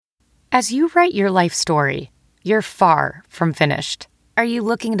As you write your life story, you're far from finished. Are you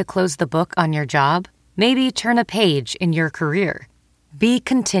looking to close the book on your job? Maybe turn a page in your career? Be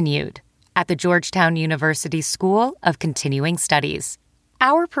continued at the Georgetown University School of Continuing Studies.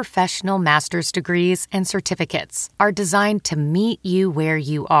 Our professional master's degrees and certificates are designed to meet you where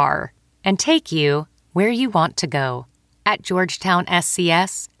you are and take you where you want to go. At Georgetown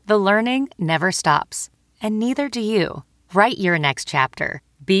SCS, the learning never stops, and neither do you. Write your next chapter.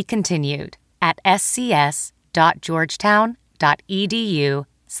 Be continued at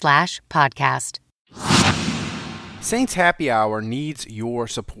scs.georgetown.edu/podcast. Saints Happy Hour needs your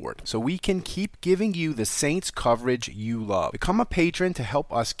support so we can keep giving you the Saints coverage you love. Become a patron to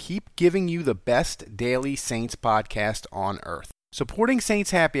help us keep giving you the best daily Saints podcast on earth. Supporting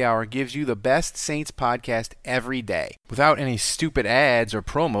Saints Happy Hour gives you the best Saints podcast every day without any stupid ads or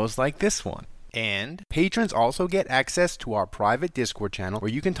promos like this one. And patrons also get access to our private Discord channel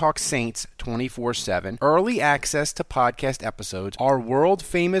where you can talk Saints 24/7, early access to podcast episodes, our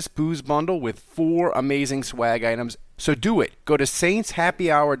world-famous booze bundle with 4 amazing swag items. So do it. Go to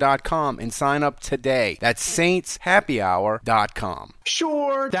saintshappyhour.com and sign up today. That's saintshappyhour.com.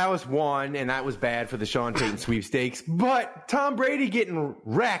 Sure, that was one, and that was bad for the Sean Payton sweepstakes, but Tom Brady getting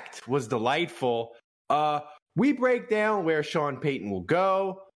wrecked was delightful. We break down where Sean Payton will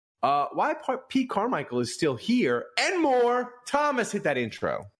go, why Pete Carmichael is still here, and more. Thomas, hit that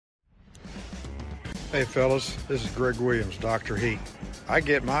intro. Hey, fellas, this is Greg Williams, Dr. Heat. I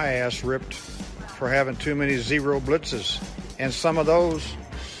get my ass ripped for having too many zero blitzes, and some of those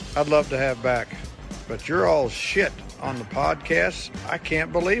I'd love to have back. But you're all shit on the podcast. I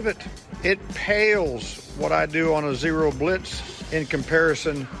can't believe it. It pales what I do on a zero blitz in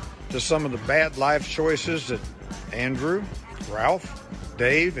comparison to some of the bad life choices that Andrew, Ralph,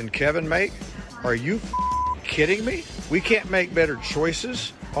 Dave, and Kevin make. Are you kidding me? We can't make better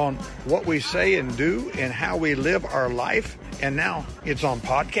choices on what we say and do and how we live our life, and now it's on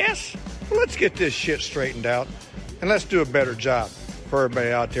podcasts? Well, let's get this shit straightened out, and let's do a better job for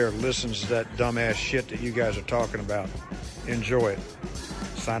everybody out there who listens to that dumbass shit that you guys are talking about. Enjoy it.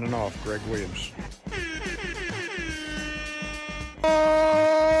 Signing off, Greg Williams.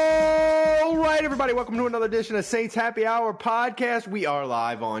 All right, everybody, welcome to another edition of Saints Happy Hour podcast. We are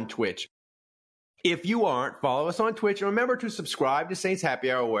live on Twitch. If you aren't, follow us on Twitch, and remember to subscribe to Saints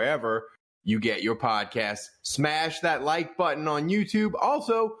Happy Hour wherever you get your podcasts. Smash that like button on YouTube.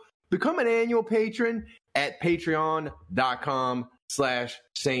 Also, become an annual patron at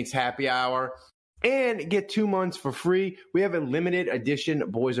patreon.com/Saints Happy Hour and get 2 months for free. We have a limited edition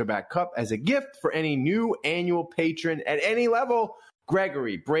Boys Are Back Cup as a gift for any new annual patron at any level.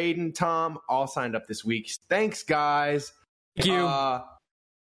 Gregory, Braden, Tom, all signed up this week. Thanks, guys. Thank you.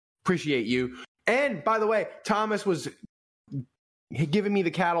 Appreciate you. And by the way, Thomas was giving me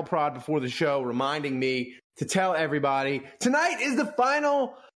the cattle prod before the show, reminding me to tell everybody tonight is the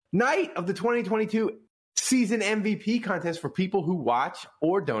final night of the 2022 season MVP contest for people who watch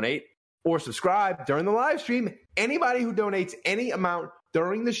or donate or subscribe during the live stream. Anybody who donates any amount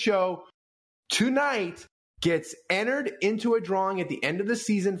during the show tonight gets entered into a drawing at the end of the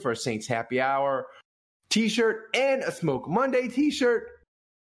season for a Saints Happy Hour t-shirt and a Smoke Monday t-shirt.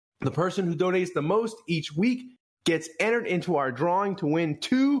 The person who donates the most each week gets entered into our drawing to win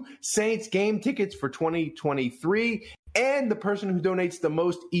 2 Saints game tickets for 2023. And the person who donates the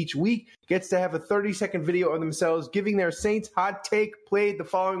most each week gets to have a 30-second video of themselves giving their Saints hot take played the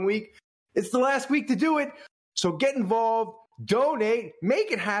following week. It's the last week to do it, so get involved, donate,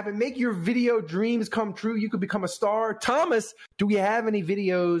 make it happen, make your video dreams come true. You could become a star. Thomas, do we have any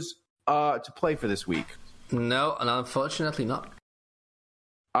videos to play for this week? No, and unfortunately not.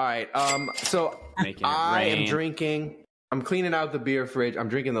 All right, so I am drinking. I'm cleaning out the beer fridge. I'm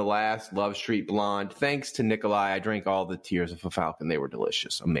drinking the last Love Street Blonde. Thanks to Nikolai, I drank all the Tears of a Falcon. They were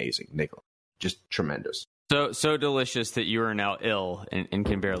delicious. Amazing. Nikolai. Just tremendous. So delicious that you are now ill and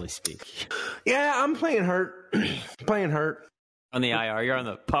can barely speak. Yeah, I'm playing hurt. Playing hurt. On the IR. You're on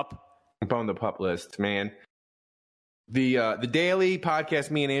the pup. I'm on the pup list, man. The daily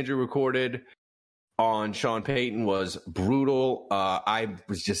podcast me and Andrew recorded on Sean Payton was brutal. I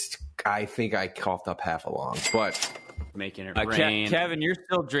think I coughed up half a lung, but making it rain. Kevin, you're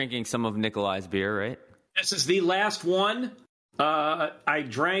still drinking some of Nikolai's beer, right? This is the last one. I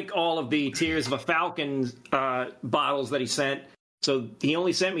drank all of the Tears of a Falcon bottles that he sent. So he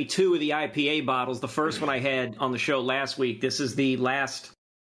only sent me 2 of the IPA bottles. The first one I had on the show last week. This is the last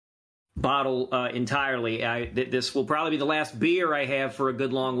bottle entirely. This will probably be the last beer I have for a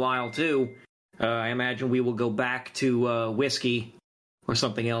good long while, too. I imagine we will go back to whiskey or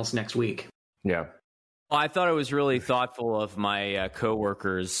something else next week. Yeah. Well, I thought it was really thoughtful of my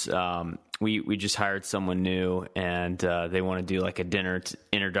coworkers. We just hired someone new, and they want to do like a dinner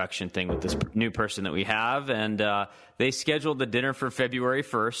introduction thing with this new person that we have, and they scheduled the dinner for February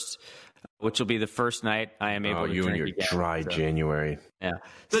 1st, which will be the first night I am able to you drink and your again. dry January. Yeah,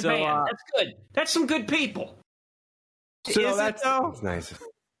 Good man. That's good. That's some good people. So that's nice.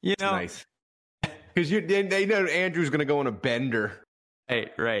 You know, nice. Because they know Andrew's going to go on a bender.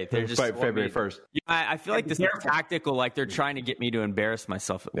 Right. They're just February 1st. I feel like this is tactical, like they're trying to get me to embarrass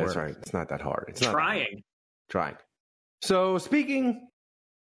myself at work. That's right. It's not that hard. It's not trying. Trying. So speaking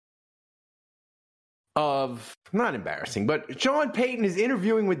of not embarrassing, but Sean Payton is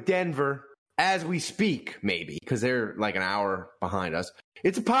interviewing with Denver as we speak, maybe, because they're like an hour behind us.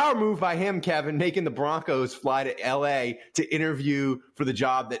 It's a power move by him, Kevin, making the Broncos fly to L.A. to interview for the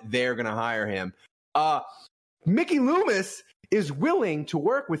job that they're going to hire him. Mickey Loomis is willing to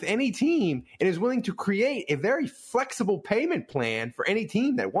work with any team and is willing to create a very flexible payment plan for any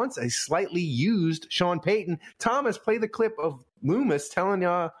team that wants a slightly used Sean Payton. Thomas, play the clip of Loomis telling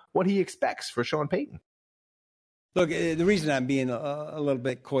what he expects for Sean Payton. Look, the reason I'm being a little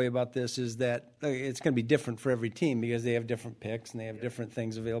bit coy about this is that it's going to be different for every team because they have different picks and they have different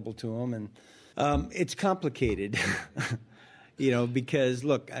things available to them. And it's complicated. Because,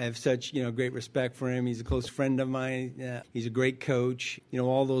 look, I have such, great respect for him. He's a close friend of mine. He's a great coach,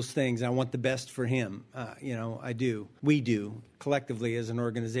 all those things. I want the best for him. I do. We do, collectively as an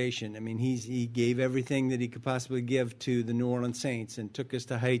organization. I mean, he gave everything that he could possibly give to the New Orleans Saints and took us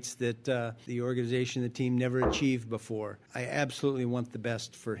to heights that the organization, the team never achieved before. I absolutely want the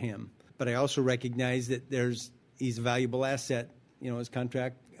best for him. But I also recognize that he's a valuable asset. His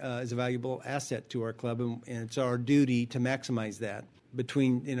contract is a valuable asset to our club, and it's our duty to maximize that.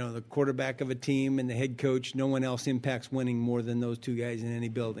 Between, the quarterback of a team and the head coach, no one else impacts winning more than those two guys in any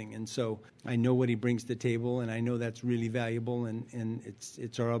building. And so I know what he brings to the table, and I know that's really valuable, and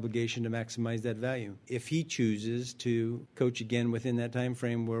it's our obligation to maximize that value. If he chooses to coach again within that time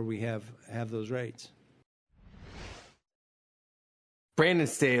frame where we have those rights. Brandon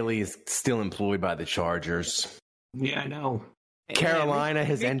Staley is still employed by the Chargers. Yeah, I know. Carolina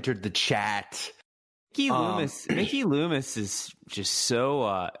has entered the chat. Mickey Loomis is just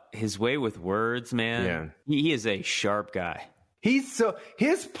so his way with words, man. Yeah. He is a sharp guy. His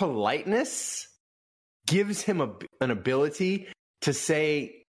politeness gives him an ability to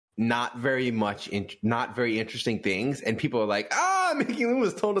say not very interesting things, and people are like, Mickey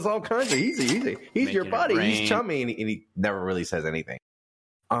Loomis told us all kinds of he's your buddy, he's chummy, and he never really says anything.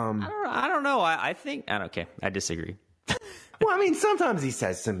 I don't know. I disagree. Well, I mean, sometimes he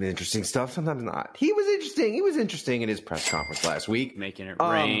says some interesting stuff, sometimes not. He was interesting. He was interesting in his press conference last week. Making it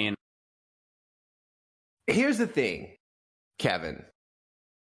rain. Here's the thing, Kevin.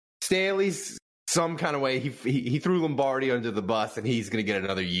 Staley's some kind of way, he threw Lombardi under the bus, and he's going to get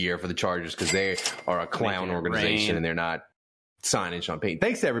another year for the Chargers because they are a clown organization and they're not signing Sean Payton.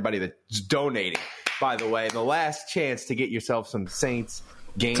 Thanks to everybody that's donating, by the way. The last chance to get yourself some Saints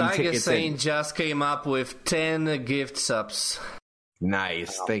game Tiger tickets. Saint just came up with 10 gift subs.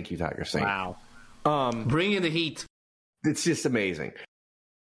 Nice. Wow. Thank you, Tiger Saint. Wow. Bring in the heat. It's just amazing.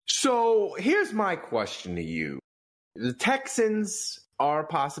 So here's my question to you. The Texans are a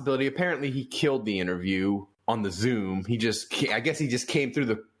possibility. Apparently he killed the interview on the Zoom. I guess he just came through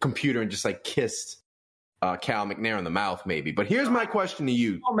the computer and just like kissed Cal McNair in the mouth, maybe. But here's my question to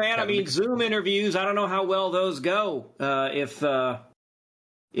you. Oh, man, Kevin. I mean, Zoom interviews, I don't know how well those go.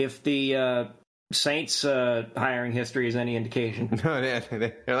 If the Saints hiring history is any indication.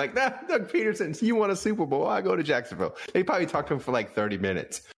 They're like, Doug Peterson, you won a Super Bowl. I go to Jacksonville. They probably talked to him for like 30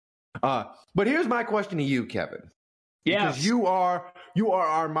 minutes. But here's my question to you, Kevin. Yes. Because you are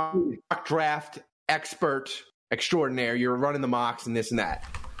our mock draft expert extraordinaire. You're running the mocks and this and that.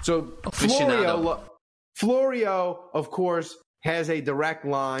 So Florio, of course, has a direct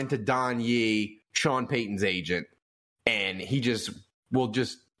line to Don Yee, Sean Payton's agent, and he will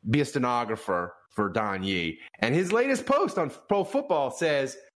just be a stenographer for Don Yee. And his latest post on Pro Football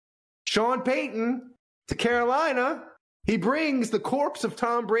says, Sean Payton to Carolina, he brings the corpse of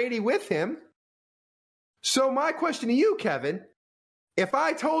Tom Brady with him. So my question to you, Kevin, if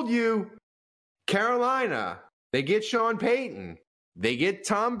I told you Carolina, they get Sean Payton, they get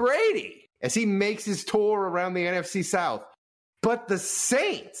Tom Brady as he makes his tour around the NFC South, but the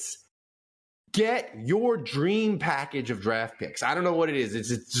Saints get your dream package of draft picks. I don't know what it is. It's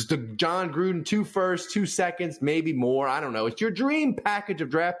just a John Gruden 2 firsts, 2 seconds, maybe more. I don't know. It's your dream package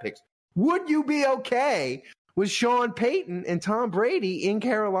of draft picks. Would you be okay with Sean Payton and Tom Brady in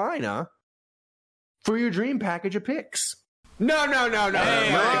Carolina for your dream package of picks? No. Hey, come on.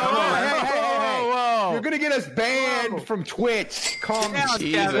 Hey. You're going to get us banned from Twitch. Calm down,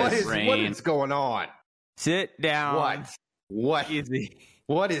 Jesus. What is going on? Sit down. What? Easy.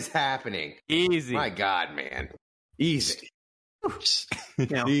 What is happening? Easy. My God, man. Easy.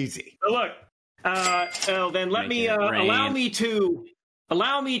 Now, Easy. so look, then let me allow me to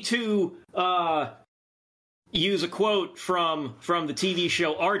use a quote from the TV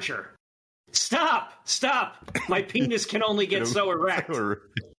show Archer. Stop! My penis can only get so erect.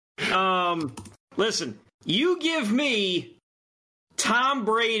 Listen, you give me Tom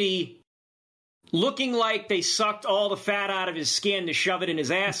Brady looking like they sucked all the fat out of his skin to shove it in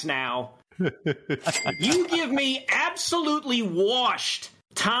his ass now. You give me absolutely washed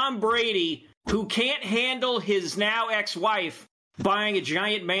Tom Brady, who can't handle his now ex-wife buying a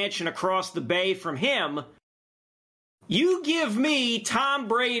giant mansion across the bay from him. You give me Tom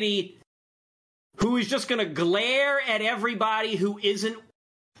Brady, who is just going to glare at everybody who isn't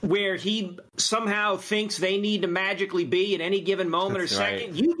where he somehow thinks they need to magically be at any given moment or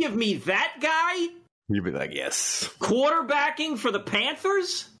second. Right. You give me that guy? You'd be like, yes. Quarterbacking for the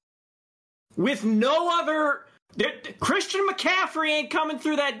Panthers? With no other... Christian McCaffrey ain't coming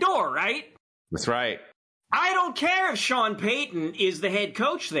through that door, right? That's right. I don't care if Sean Payton is the head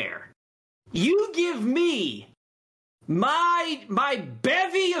coach there. You give me my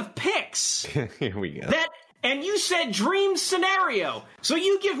bevy of picks. Here we go. And you said dream scenario. So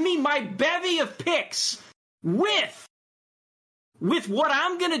you give me my bevy of picks with what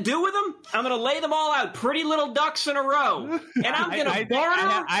I'm going to do with them. I'm going to lay them all out, pretty little ducks in a row. And I'm going to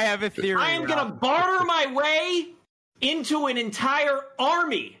barter. I have a theory. I am going to barter my way into an entire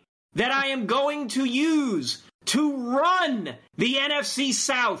army that I am going to use to run the NFC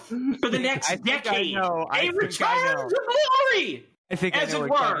South for the next decade. A return to glory. I think I know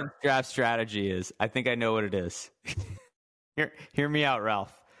what Kevin's draft strategy is. I think I know what it is. Hear me out,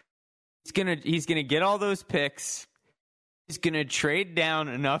 Ralph. He's gonna get all those picks. He's gonna trade down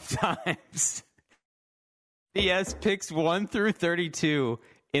enough times. He has picks 1 through 32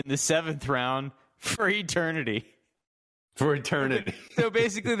 in the 7th round for eternity. For eternity. So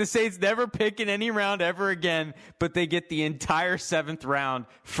basically, the Saints never pick in any round ever again, but they get the entire 7th round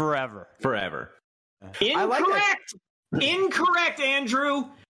forever. Forever. Incorrect. Incorrect, Andrew.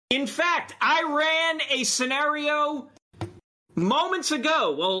 In fact, I ran a scenario moments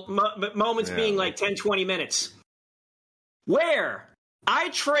ago. Well, moments being like 10, 20 minutes. Where I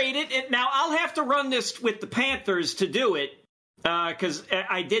traded it. Now, I'll have to run this with the Panthers to do it. Because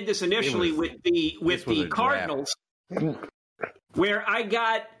I did this initially with the Cardinals. Where I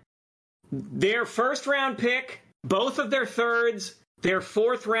got their 1st round pick, both of their 3rds, their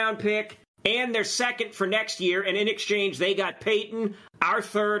 4th round pick, and their 2nd for next year, and in exchange, they got Peyton, our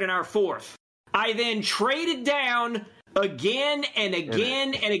 3rd, and our 4th. I then traded down again and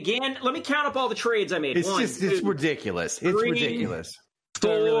again and again. Let me count up all the trades I made. It's ridiculous. It's ridiculous.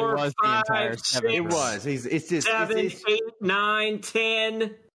 4, 5, 6. It was. It's just 7, 8, 9,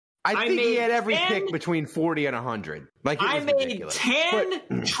 10. I think he had every pick between 40 and 100. I made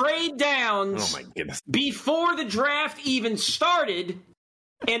 10 trade downs before the draft even started.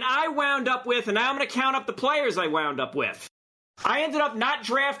 And I wound up with, and now I'm going to count up the players I wound up with. I ended up not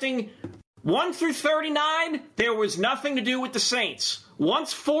drafting 1 through 39. There was nothing to do with the Saints.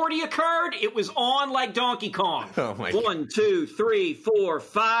 Once 40 occurred, it was on like Donkey Kong. Oh my 1, 2, 3, 4,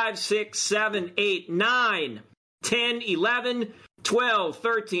 5, 6, 7, 8, 9, 10, 11, 12,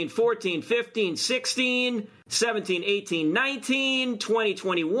 13, 14, 15, 16, 17, 18, 19, 20,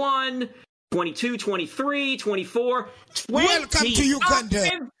 21, 22, 23, 24, 25. Welcome to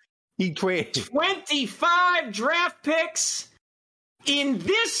Uganda. He traded 25 draft picks in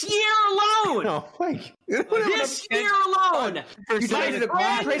this year alone. Oh, this year alone. You traded a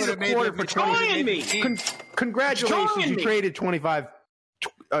quarter for 20. Congratulations, you traded 25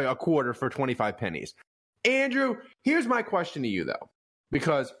 a quarter for 25 pennies. Andrew, here's my question to you, though,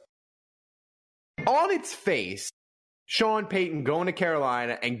 because on its face, Sean Payton going to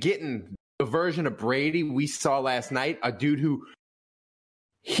Carolina and getting the version of Brady we saw last night, a dude who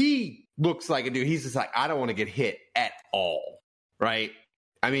he looks like a dude. He's just like, I don't want to get hit at all, right?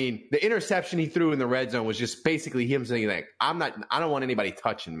 I mean, the interception he threw in the red zone was just basically him saying, like, I don't want anybody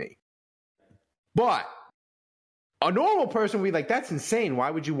touching me. But a normal person would be like, that's insane. Why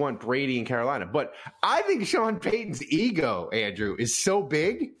would you want Brady in Carolina? But I think Sean Payton's ego, Andrew, is so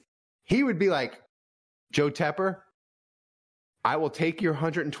big, he would be like, Joe Tepper, I will take your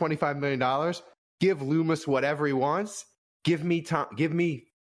 $125 million, give Loomis whatever he wants, give me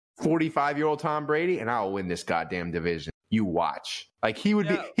 45-year-old Tom Brady, and I'll win this goddamn division. You watch. Like, he would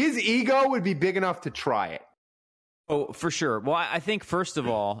be, his ego would be big enough to try it. Oh, for sure. Well, I think, first of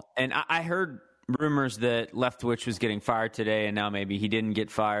all, and I heard rumors that Leftwich was getting fired today, and now maybe he didn't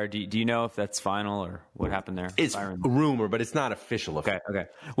get fired. Do you know if that's final or what happened there? It's a rumor, but it's not official. Okay.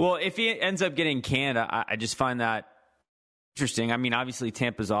 Well, if he ends up getting canned, I just find that interesting. I mean, obviously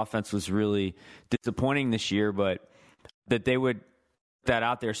Tampa's offense was really disappointing this year, but that they would put that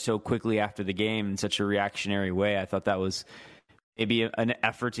out there so quickly after the game in such a reactionary way, I thought that was maybe an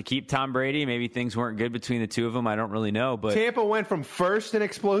effort to keep Tom Brady. Maybe things weren't good between the two of them. I don't really know. But Tampa went from first in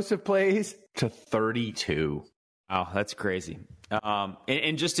explosive plays to 32. Oh, that's crazy.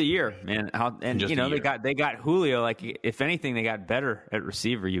 In just a year, man. They got Julio. Like, if anything, they got better at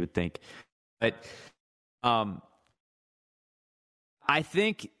receiver, you would think. But I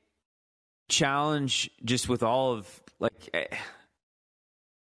think challenge just with all of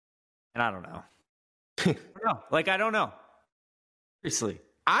and I don't know. I don't know. Seriously.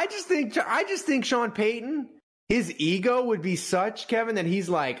 I just think Sean Payton, his ego would be such, Kevin, that he's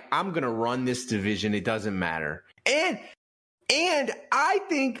like, I'm going to run this division. It doesn't matter. And I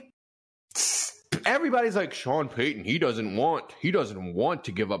think everybody's like, Sean Payton, he doesn't want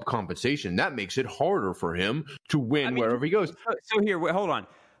to give up compensation. That makes it harder for him to win wherever he goes. So here, hold on.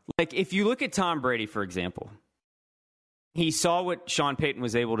 Like, if you look at Tom Brady, for example, he saw what Sean Payton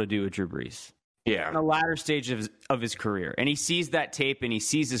was able to do with Drew Brees. Yeah. In the latter stage of his career. And he sees that tape and he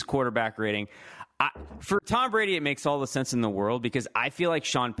sees his quarterback rating. For Tom Brady, it makes all the sense in the world because I feel like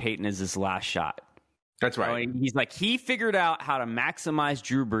Sean Payton is his last shot. That's right. He's like, he figured out how to maximize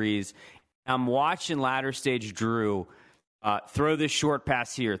Drew Brees. I'm watching latter stage Drew throw this short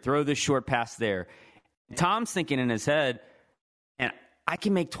pass here, throw this short pass there. Tom's thinking in his head, and I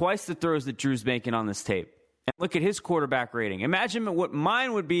can make twice the throws that Drew's making on this tape. And look at his quarterback rating. Imagine what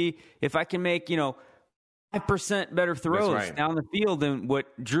mine would be if I can make, 5% better throws down the field than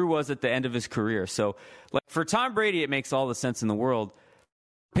what Drew was at the end of his career. So, for Tom Brady, it makes all the sense in the world.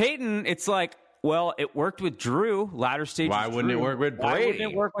 Peyton, it's like, well, it worked with Drew, latter stages. Why wouldn't it work with Brady? Why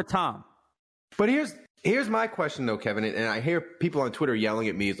wouldn't it work with Tom? But here's my question, though, Kevin, and I hear people on Twitter yelling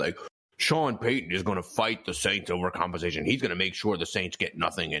at me. It's like, Sean Payton is going to fight the Saints over compensation. He's going to make sure the Saints get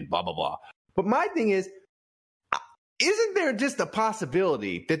nothing and blah, blah, blah. But my thing is, isn't there just a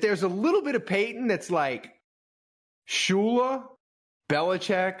possibility that there's a little bit of Peyton that's like Shula,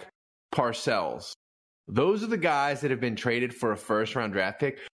 Belichick, Parcells? Those are the guys that have been traded for a first-round draft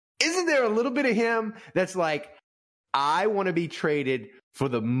pick. Isn't there a little bit of him that's like, I want to be traded for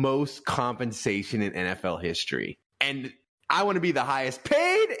the most compensation in NFL history, and I want to be the highest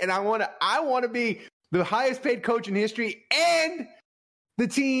paid, and I want to be the highest paid coach in history, and the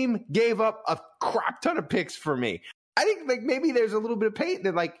team gave up a crap ton of picks for me. I think maybe there's a little bit of Peyton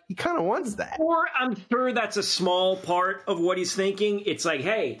that he kind of wants that. Or I'm sure that's a small part of what he's thinking. It's like,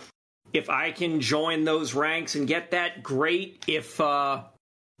 hey, if I can join those ranks and get that, great. If I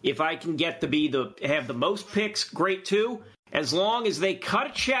can get to have the most picks, great too. As long as they cut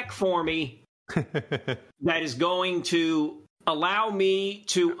a check for me that is going to allow me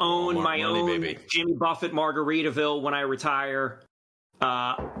to own my own Jimmy Buffett Margaritaville when I retire,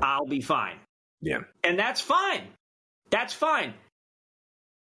 I'll be fine. Yeah. And that's fine. That's fine.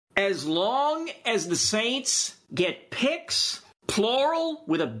 As long as the Saints get picks, plural,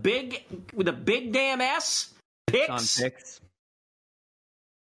 with a big damn S, picks.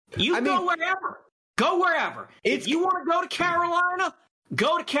 Go wherever. Go wherever. If you want to go to Carolina,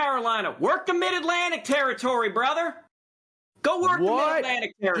 go to Carolina. Work the Mid-Atlantic territory, brother. Go work the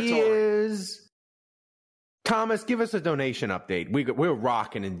Mid-Atlantic territory. Thomas, give us a donation update. We're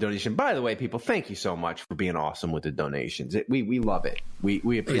rocking in donation. By the way, people, thank you so much for being awesome with the donations. We love it.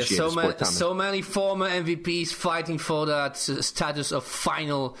 We appreciate it. So many former MVPs fighting for that status of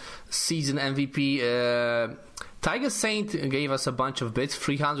final season MVP. Tiger Saint gave us a bunch of bits,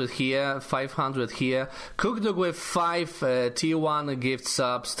 300 here, 500 here. Cookdog with 5 tier 1 gift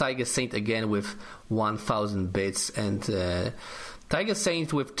subs. Tiger Saint again with 1,000 bits. And Tiger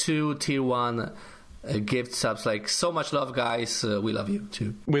Saint with 2 tier 1 gift subs. So much love, guys. We love you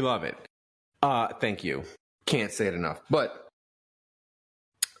too. We love it. Thank you. Can't say it enough. But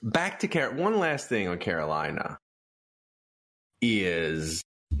back to one last thing on Carolina is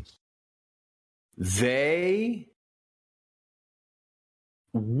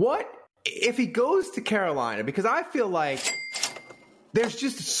what if he goes to Carolina? Because I feel like there's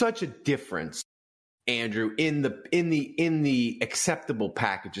just such a difference, Andrew, in the acceptable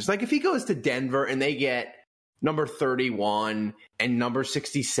packages. Like if he goes to Denver and they get number 31 and number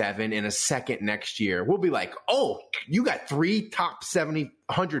 67 in a second next year, we'll be like, oh, you got 3 top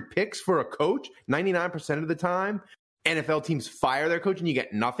 100 picks for a coach 99% of the time. NFL teams fire their coach and you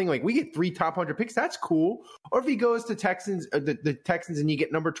get nothing. Like, we get 3 top 100 picks. That's cool. Or if he goes to Texans, the Texans, and you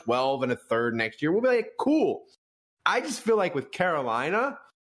get number 12 and a third next year, we'll be like, cool. I just feel like with Carolina,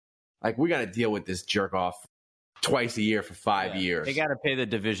 like, we got to deal with this jerk off twice a year for 5 years. They got to pay the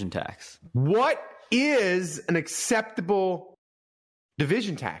division tax. What is an acceptable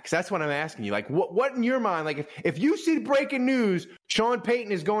division tax? That's what I'm asking you. Like, what in your mind? Like, if you see breaking news, Sean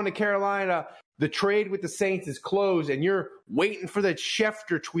Payton is going to Carolina, the trade with the Saints is closed, and you're waiting for that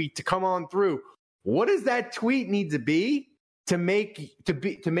Schefter tweet to come on through, what does that tweet need to be to make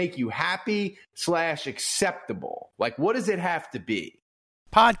you happy / acceptable? Like, what does it have to be?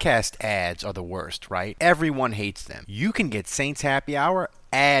 Podcast ads are the worst, right? Everyone hates them. You can get Saints Happy Hour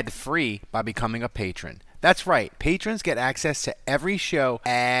ad-free by becoming a patron. That's right. Patrons get access to every show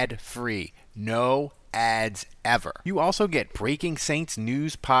ad-free. No ads ever. You also get Breaking Saints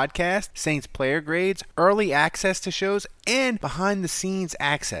News podcast, Saints player grades, early access to shows, and behind-the-scenes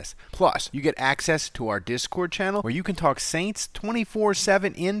access. Plus, you get access to our Discord channel where you can talk Saints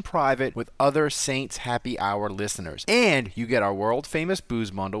 24/7 in private with other Saints Happy Hour listeners. And you get our world-famous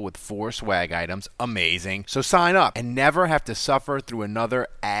booze bundle with 4 swag items. Amazing. So sign up and never have to suffer through another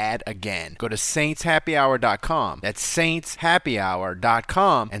ad again. Go to saintshappyhour.com. That's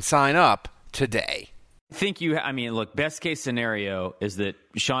saintshappyhour.com and sign up today. Look, best case scenario is that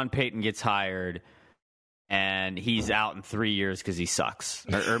Sean Payton gets hired and he's out in 3 years because he sucks,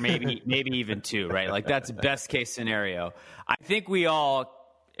 or maybe even 2, right? Like, that's best case scenario. I think we all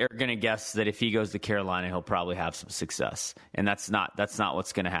are going to guess that if he goes to Carolina, he'll probably have some success, and that's not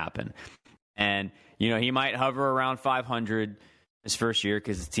what's going to happen. And he might hover around 500 his first year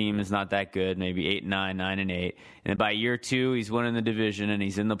because his team is not that good, maybe 8-9, 9-8, and then by year 2, he's winning the division and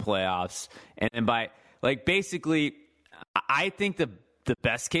he's in the playoffs, and then basically, I think the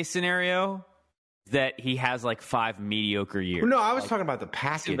best case scenario is that he has 5 mediocre years. No, I was talking about the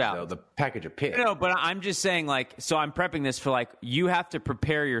package, though, the package of picks. No, but I'm just saying, so I'm prepping this for, you have to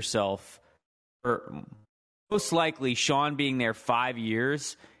prepare yourself for most likely Sean being there 5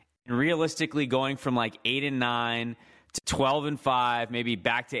 years and realistically going from 8-9 to 12-5, maybe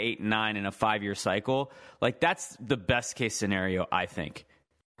back to 8-9 in a 5-year cycle. That's the best case scenario, I think,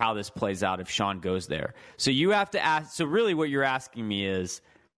 how this plays out if Sean goes there. So you have to ask. So really what you're asking me is,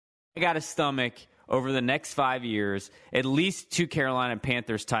 I got to stomach over the next 5 years at least 2 Carolina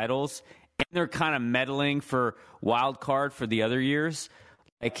Panthers titles, and they're kind of meddling for wild card for the other years.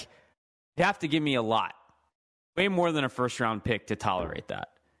 You have to give me a lot, way more than a first round pick to tolerate that.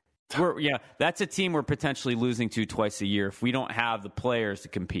 That's a team we're potentially losing to twice a year if we don't have the players to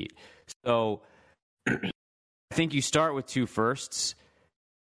compete. So I think you start with 2 firsts.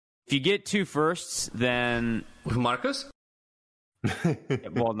 If you get 2 firsts, then with Marcus?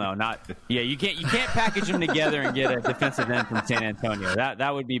 Well, no, not. Yeah, you can't package them together and get a defensive end from San Antonio.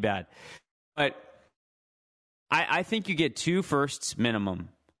 That would be bad. But I think you get 2 firsts minimum,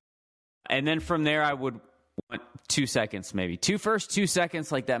 and then from there I would want 2 seconds, maybe 2 firsts, 2 seconds.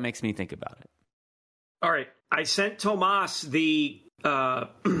 That makes me think about it. All right, I sent Tomas the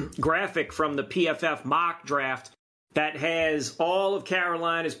graphic from the PFF mock draft that has all of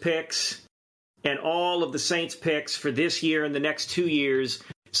Carolina's picks and all of the Saints picks for this year and the next 2 years.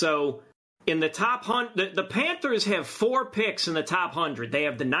 So in the top 100, the Panthers have 4 picks in the top 100. They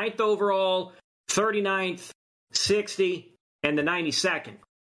have the 9th overall, 39th, 60, and the 92nd.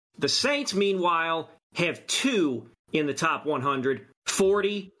 The Saints, meanwhile, have 2 in the top 100,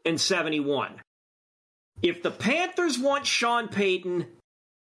 40 and 71. If the Panthers want Sean Payton,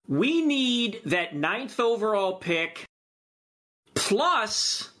 we need that 9th overall pick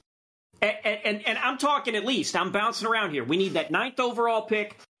plus, and I'm talking at least, I'm bouncing around here. We need that 9th overall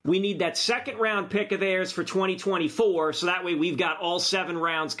pick. We need that 2nd round pick of theirs for 2024. So that way we've got all 7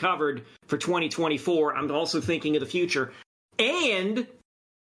 rounds covered for 2024. I'm also thinking of the future. And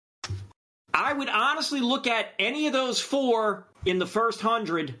I would honestly look at any of those 4 in the first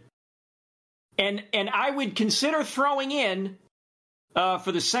 100, and I would consider throwing in,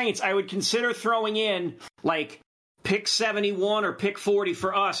 for the Saints, I would consider throwing in pick 71 or pick 40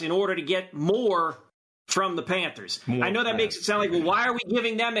 for us in order to get more from the Panthers. I know that makes it sound like, well, why are we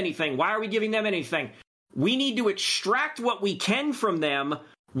giving them anything? Why are we giving them anything? We need to extract what we can from them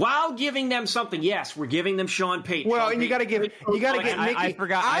while giving them something. Yes, we're giving them Sean Payton. Well, and you got to get Mickey. I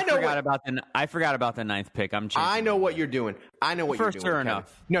forgot about the 9th pick. I know what you're doing. I know what you're doing. First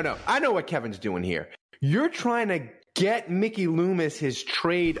enough. No. I know what Kevin's doing here. You're trying to get Mickey Loomis his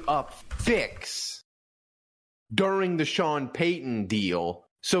trade up fix during the Sean Payton deal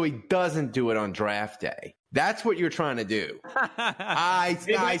so he doesn't do it on draft day. That's what you're trying to do.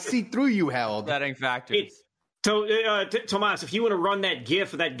 I see through you, Held. Setting factors. So, Tomas, if you want to run that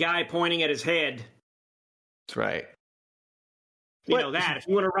GIF of that guy pointing at his head, That's right. you know that. If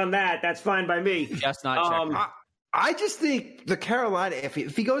you want to run that, that's fine by me. Just not check. I just think the Carolina, if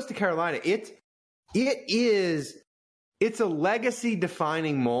he goes to Carolina, it's a legacy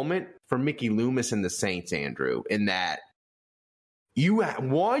defining moment for Mickey Loomis and the Saints, Andrew, in that you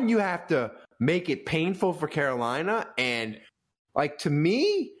have to make it painful for Carolina. And like, to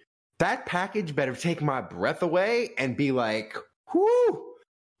me, that package better take my breath away and be like, whoo.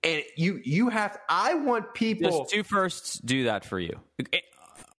 And I want people. Just 2 firsts do that for you.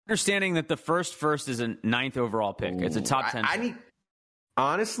 Understanding that the first is a 9th overall pick. It's a top 10.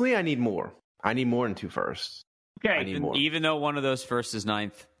 Honestly, I need more. I need more than 2 firsts. Okay. I need more. Even though one of those firsts is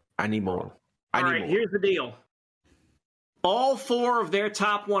 9th. I need more. All right, here's the deal. All 4 of their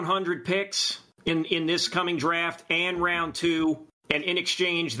top 100 picks in this coming draft and round 2, and in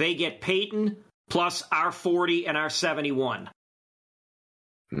exchange, they get Peyton plus our 40 and our 71.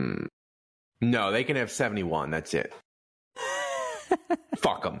 No, they can have 71. That's it.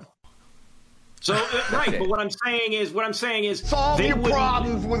 Fuck them. So right, but what I'm saying is Solve your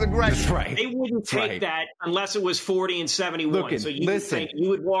problems with aggression. That's right. They wouldn't take that unless it was 40 and 71. So you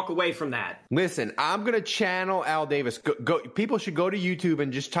would walk away from that. Listen, I'm gonna channel Al Davis. Go. People should go to YouTube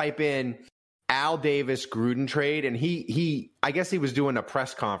and just type in Al Davis Gruden trade, and I guess he was doing a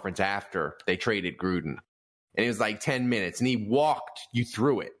press conference after they traded Gruden, and it was like 10 minutes, and he walked you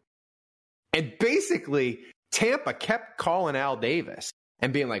through it. And basically, Tampa kept calling Al Davis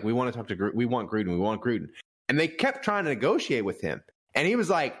and being like, we want to talk to Gruden. We want Gruden. And they kept trying to negotiate with him. And he was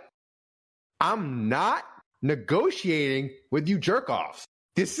like, I'm not negotiating with you jerk-offs.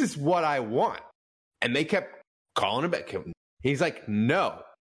 This is what I want. And they kept calling him back. He's like, no.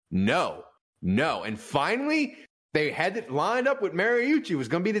 And finally, they had it lined up with Mariucci. It was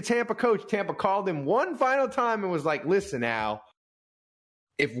going to be the Tampa coach. Tampa called him one final time and was like, listen, Al,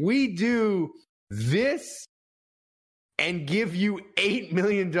 if we do this and give you $8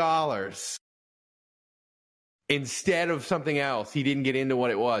 million instead of something else, he didn't get into what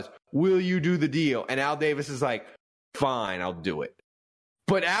it was, will you do the deal? And Al Davis is like, fine, I'll do it.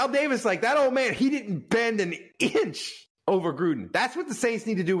 But Al Davis, like, that old man, he didn't bend an inch over Gruden. That's what the Saints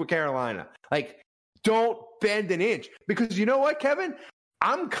need to do with Carolina. Like, don't bend an inch. Because you know what, Kevin?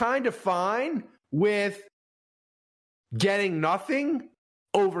 I'm kind of fine with getting nothing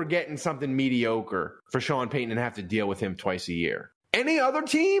over getting something mediocre for Sean Payton and have to deal with him twice a year. Any other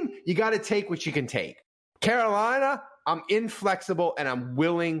team, you got to take what you can take. Carolina, I'm inflexible and I'm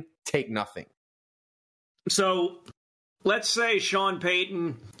willing to take nothing. So let's say Sean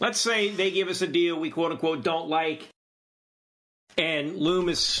Payton, let's say they give us a deal we quote unquote don't like, and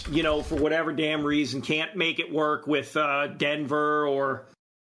Loomis, for whatever damn reason can't make it work with Denver or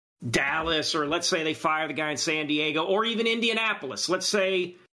Dallas, or let's say they fire the guy in San Diego or even Indianapolis. Let's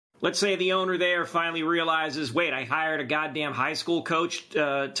say the owner there finally realizes, wait, I hired a goddamn high school coach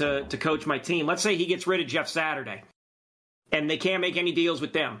to coach my team. Let's say he gets rid of Jeff Saturday and they can't make any deals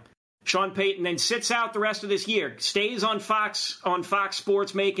with them. Sean Payton then sits out the rest of this year, stays on Fox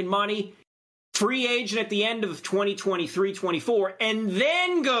Sports making money, free agent at the end of 2023-24, and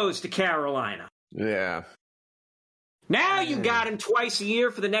then goes to Carolina. Yeah. Now you got him twice a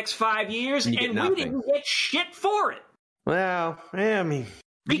year for the next 5 years, and we didn't get shit for it. Well, I mean...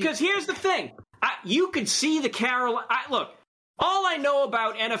 Because here's the thing. You could see the Carolina... Look, all I know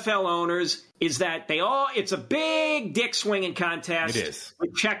about NFL owners is that it's a big dick-swinging contest. It is.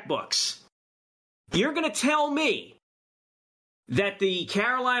 With checkbooks. You're going to tell me that the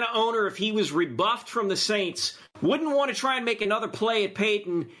Carolina owner, if he was rebuffed from the Saints, wouldn't want to try and make another play at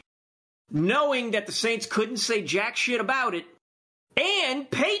Peyton, knowing that the Saints couldn't say jack shit about it.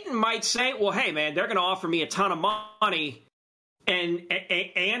 And Peyton might say, well, hey, man, they're going to offer me a ton of money, and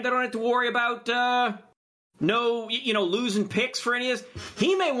I don't have to worry about losing picks for any of this.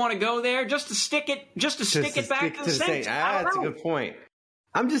 He may want to go there just to stick it back to the Saints. That's a good point.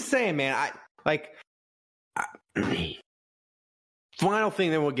 I'm just saying, man, final thing,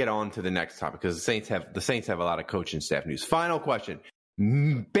 then we'll get on to the next topic because the Saints have a lot of coaching staff news. Final question.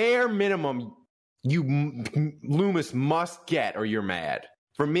 Bare minimum, Loomis must get, or you're mad.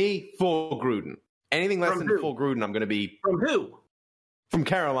 For me, full Gruden. Anything less than full Gruden, I'm going to be... From who? From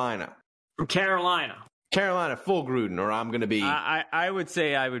Carolina. From Carolina. Carolina, full Gruden, or I'm going to be... I would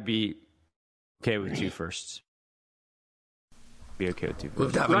say I would be okay with 2 firsts. Be okay with 2 firsts.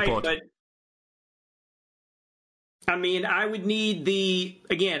 With that right, report. But I mean, I would need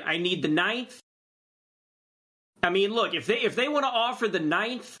I need the 9th. I mean, look, if they want to offer the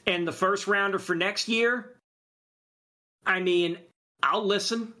 9th and the first rounder for next year, I mean, I'll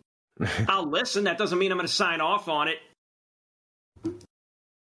listen. I'll listen. That doesn't mean I'm going to sign off on it.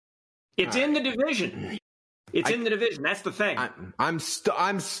 It's in the division. It's in the division. That's the thing. I'm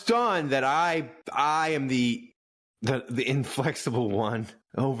stunned that I am the inflexible one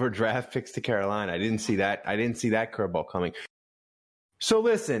over draft picks to Carolina. I didn't see that curveball coming. So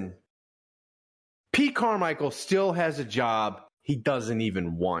listen, Pete Carmichael still has a job he doesn't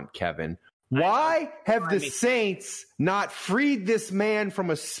even want, Kevin. Why have the Saints not freed this man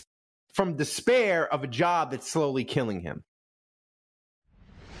from despair of a job that's slowly killing him?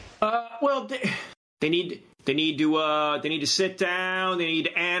 Well, they need to sit down. They need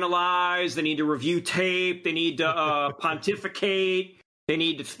to analyze. They need to review tape. They need to pontificate. They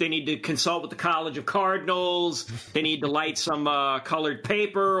need to consult with the College of Cardinals. They need to light some colored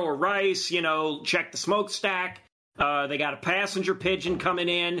paper or rice. Check the smokestack. They got a passenger pigeon coming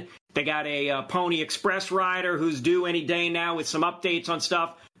in. They got a Pony Express rider who's due any day now with some updates on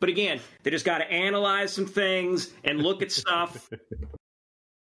stuff. But again, they just got to analyze some things and look at stuff.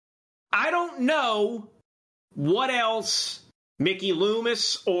 I don't know what else Mickey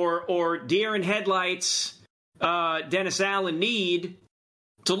Loomis or deer in headlights Dennis Allen need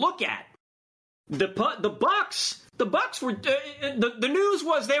to look at. The Bucs were the news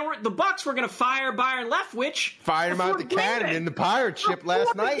was the Bucs were going to fire Byron Leftwich. Fired him out the cannon in the pirate ship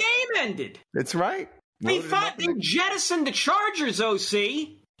last night. The game ended. That's right. They jettisoned the Chargers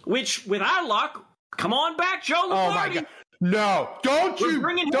OC, which with our luck, come on back, Joe Lombardi. Oh my God. No, don't you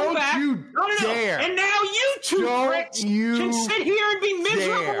dare. And now you two pricks can sit here and be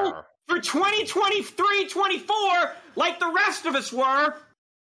miserable for 2023-24 like the rest of us were.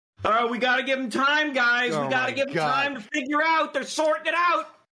 We got to give them time, guys. We got to give them time to figure out. They're sorting it out.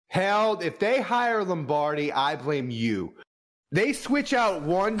 Hell, if they hire Lombardi, I blame you. They switch out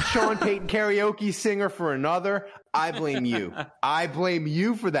one Sean Payton karaoke singer for another, I blame you. I blame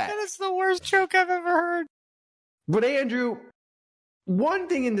you for that. That is the worst joke I've ever heard. But Andrew, one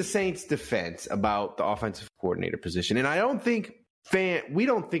thing in the Saints' defense about the offensive coordinator position, and I don't think we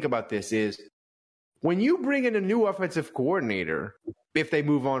don't think about this, is when you bring in a new offensive coordinator, if they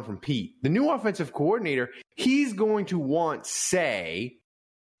move on from Pete, the new offensive coordinator, he's going to want say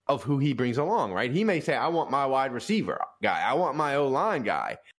of who he brings along, right? He may say, I want my wide receiver guy. I want my O-line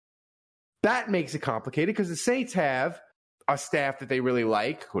guy. That makes it complicated because the Saints have a staff that they really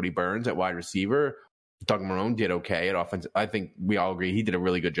like. Cody Burns at wide receiver. Doug Marrone did okay at offensive. I think we all agree he did a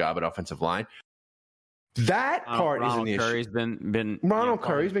really good job at offensive line. That part is an issue. Curry's been Ronald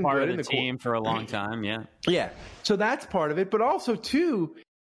Curry's been part good of the in the team for a long time. Yeah. Yeah. So that's part of it. But also, too,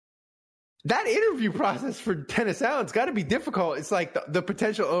 that interview process for Dennis Allen's got to be difficult. It's like the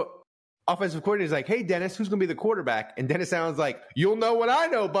potential offensive coordinator is like, hey, Dennis, who's going to be the quarterback? And Dennis Allen's like, you'll know what I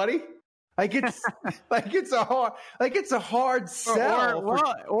know, buddy. Like it's a hard sell.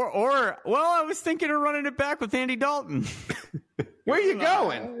 Or I was thinking of running it back with Andy Dalton. Where are you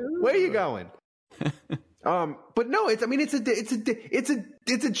going? But no, it's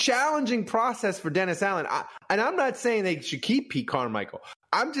a challenging process for Dennis Allen. And I'm not saying they should keep Pete Carmichael.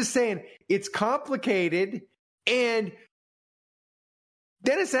 I'm just saying it's complicated. And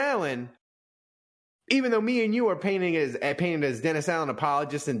Dennis Allen, even though me and you are painting as Dennis Allen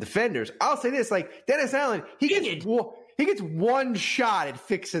apologists and defenders, I'll say this: like Dennis Allen, he gets one shot at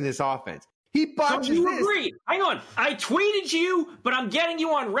fixing this offense. He botches so you agree. Hang on. I tweeted you, but I'm getting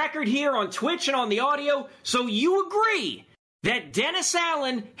you on record here on Twitch and on the audio. So you agree that Dennis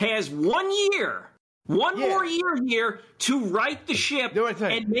Allen has 1 year, more year here to right the ship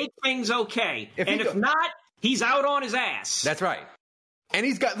and make things okay. If not, he's out on his ass. That's right. And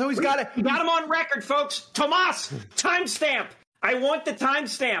he's got him on record, folks. Tomas, timestamp. I want the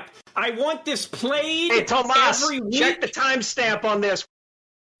timestamp. I want this played every week. Check the timestamp on this.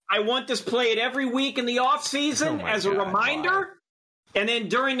 I want this played every week in the offseason as a reminder. Wow. And then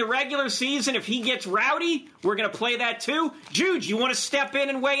during the regular season, if he gets rowdy, we're going to play that too. Jude, you want to step in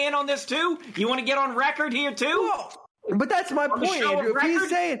and weigh in on this too? You want to get on record here too? Well, but that's my point, Andrew.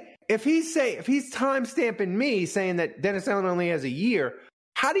 If he's timestamping me saying that Dennis Allen only has a year,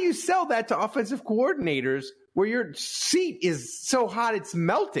 how do you sell that to offensive coordinators where your seat is so hot it's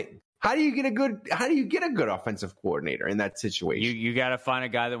melting? How do you get a good offensive coordinator in that situation? You got to find a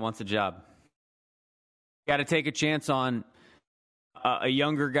guy that wants a job. Got to take a chance on a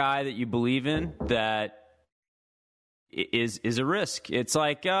younger guy that you believe in that is a risk. It's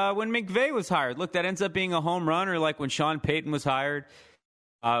like when McVay was hired. Look, that ends up being a home run, or like when Sean Payton was hired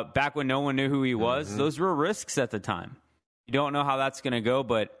back when no one knew who he was. Mm-hmm. Those were risks at the time. You don't know how that's going to go,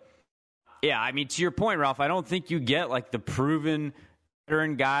 but yeah, I mean, to your point, Ralph, I don't think you get like the proven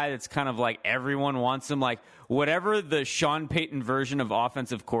veteran guy that's kind of like everyone wants him. Like whatever the Sean Payton version of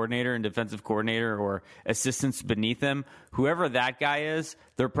offensive coordinator and defensive coordinator or assistants beneath him, whoever that guy is,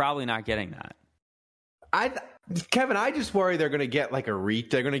 they're probably not getting that. Kevin, I just worry they're going to get like a reach.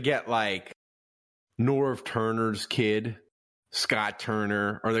 They're going to get like Norv Turner's kid, Scott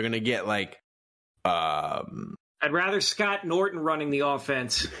Turner, or they're going to get like. I'd rather Scott Norton running the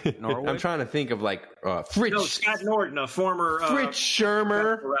offense. I'm trying to think of like Fritz. No, Scott Norton, a former Fritz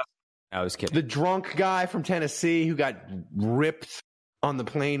Shurmur. I was kidding. The drunk guy from Tennessee who got ripped on the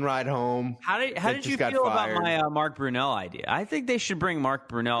plane ride home. How did you feel about my Mark Brunell idea? I think they should bring Mark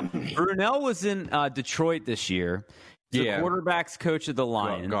Brunell. Brunell was in Detroit this year. He's the quarterback's coach of the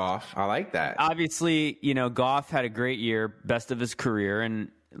Lions. Goff. I like that. Obviously, Goff had a great year, best of his career, and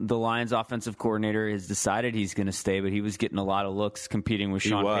the Lions offensive coordinator has decided he's going to stay, but he was getting a lot of looks competing with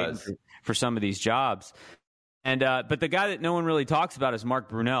Sean Payton for some of these jobs. And but the guy that no one really talks about is Mark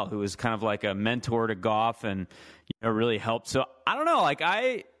Brunell, who was kind of like a mentor to Goff and really helped. So I don't know, like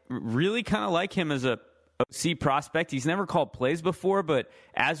I really kind of like him as a OC prospect. He's never called plays before, but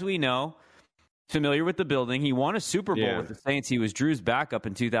as we know, familiar with the building. He won a Super Bowl with the Saints. He was Drew's backup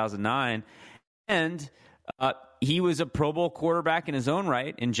in 2009, and he was a Pro Bowl quarterback in his own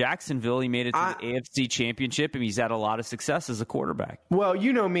right. In Jacksonville, he made it to the AFC Championship, and he's had a lot of success as a quarterback. Well,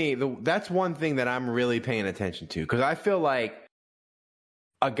 you know me. That's one thing that I'm really paying attention to, because I feel like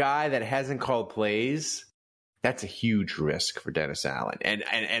a guy that hasn't called plays, that's a huge risk for Dennis Allen.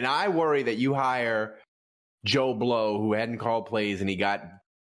 And I worry that you hire Joe Blow, who hadn't called plays, and he got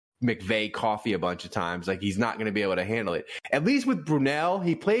McVay coffee a bunch of times. Like, he's not going to be able to handle it. At least with Brunell,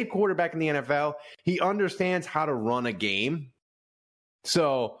 he played quarterback in the NFL. He understands how to run a game.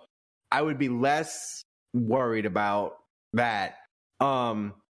 So I would be less worried about that.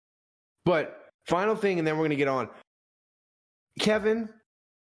 But final thing, and then we're going to get on. Kevin,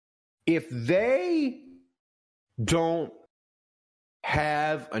 if they don't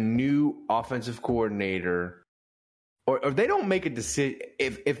have a new offensive coordinator, or if they don't make a decision,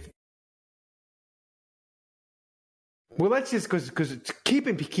 let's just, because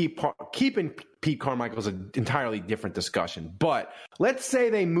keeping Pete Carmichael is an entirely different discussion. But let's say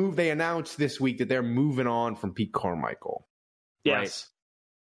they announced this week that they're moving on from Pete Carmichael. Yes. Right?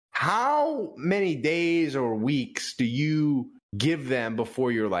 How many days or weeks do you give them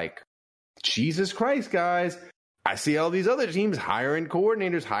before you're like, Jesus Christ, guys, I see all these other teams hiring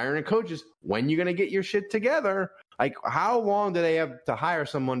coordinators, hiring coaches. When you going to get your shit together? Like, how long do they have to hire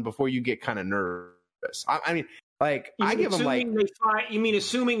someone before you get kind of nervous? I mean, like, I give them like...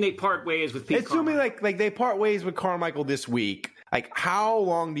 assuming they part ways with Pete Assuming Carmichael. like they part ways with Carmichael this week. Like, how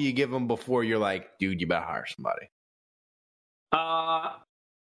long do you give them before you're like, dude, you better hire somebody?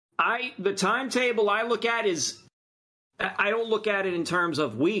 The timetable I look at is... I don't look at it in terms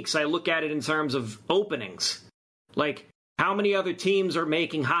of weeks. I look at it in terms of openings. Like, how many other teams are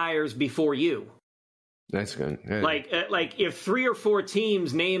making hires before you? That's good. Yeah. Like if 3 or 4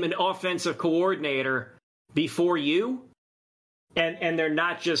 teams name an offensive coordinator before you, and they're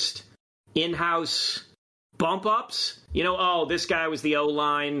not just in-house bump ups, this guy was the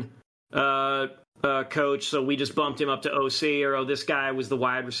O-line coach, so we just bumped him up to OC, or this guy was the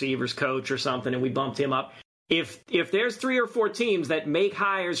wide receivers coach or something, and we bumped him up. If there's 3 or 4 teams that make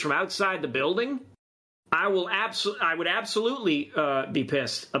hires from outside the building, I would absolutely be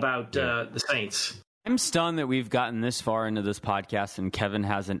pissed about the Saints. I'm stunned that we've gotten this far into this podcast and Kevin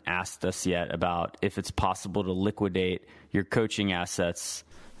hasn't asked us yet about if it's possible to liquidate your coaching assets,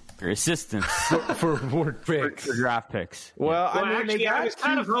 your assistants for draft picks. Well, actually, I was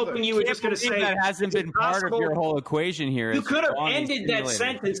kind of hoping you were just going to say that hasn't been part of your whole equation here. You could have ended that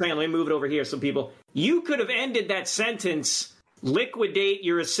sentence. Man, let me move it over here. Some people. You could have ended that sentence. Liquidate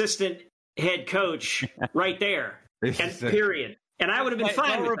your assistant head coach right there. And period. And I would have been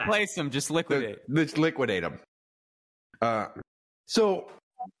fine with that. Don't replace him. Just liquidate. Let's liquidate him. So,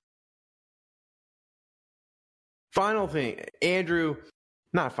 final thing, Andrew.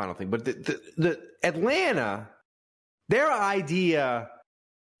 Not final thing, but the Atlanta, their idea,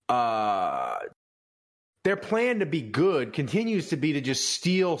 their plan to be good continues to be to just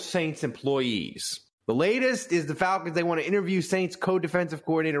steal Saints employees. The latest is the Falcons. They want to interview Saints co-defensive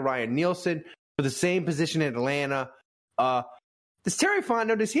coordinator Ryan Nielsen for the same position in Atlanta. Does Terry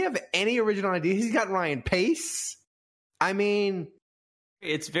Fontenot, does he have any original ideas? He's got Ryan Pace. I mean,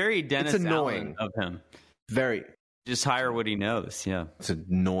 it's very Dennis annoying Allen of him. Very. Just hire what he knows. Yeah. It's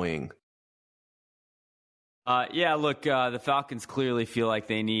annoying. Look, the Falcons clearly feel like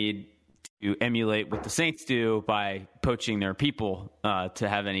they need to to emulate what the Saints do by poaching their people to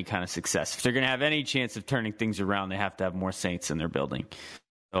have any kind of success. If they're going to have any chance of turning things around, they have to have more Saints in their building.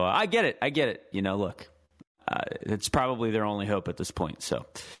 So I get it. You know, look, it's probably their only hope at this point. So,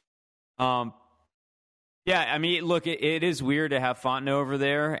 yeah, I mean, look, it is weird to have Fontenot over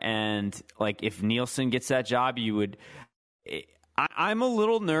there, and like if Nielsen gets that job, you would. I'm a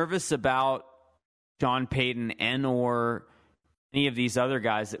little nervous about Sean Payton and or any of these other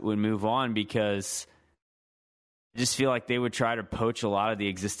guys that would move on, because I just feel like they would try to poach a lot of the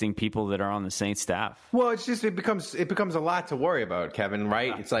existing people that are on the Saints staff. Well, it becomes a lot to worry about, Kevin, right?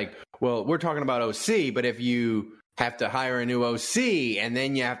 Yeah. It's like, well, we're talking about OC, but if you have to hire a new OC and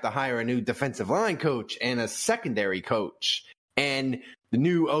then you have to hire a new defensive line coach and a secondary coach, and the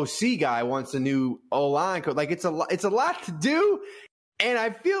new OC guy wants a new O-line coach, like it's a lot to do. And I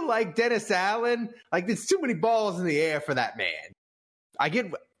feel like Dennis Allen, like there's too many balls in the air for that man. I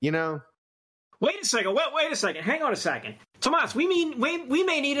get, you know. Wait a second. Hang on a second. Tomas, we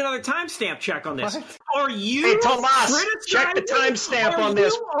may need another timestamp check on this. What? Are you Hey, Tomas, check the timestamp on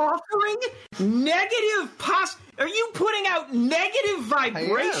this. Are you offering are you putting out negative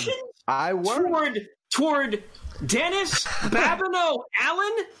vibrations toward Dennis Babineau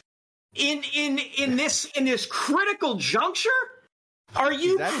Allen in this critical juncture? Are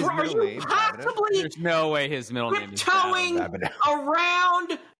you possibly There's no way his middle name is tiptoeing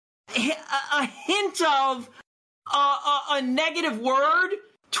around a hint of a negative word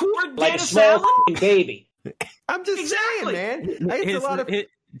toward like Dennis a small Allen? baby? I'm just saying, man.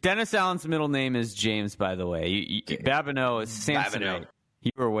 Dennis Allen's middle name is James, by the way. Babineau is Samsonite.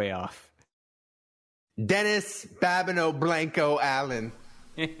 You were way off. Dennis Babineau Blanco Allen.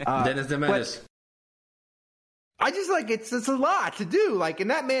 Dennis the Menace. I just like it's a lot to do. Like, and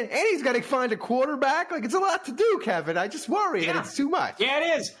that man, and he's got to find a quarterback. Like, it's a lot to do, Kevin. I just worry that it's too much. Yeah,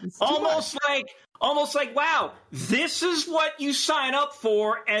 it is. Almost like, wow, this is what you sign up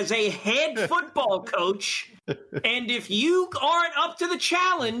for as a head football coach. And if you aren't up to the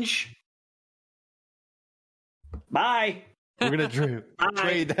challenge, bye. We're gonna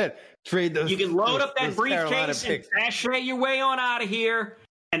trade those. You can load up that briefcase and sashay your way on out of here,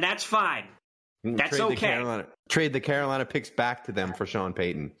 and that's fine. That's okay. Trade the Carolina picks back to them for Sean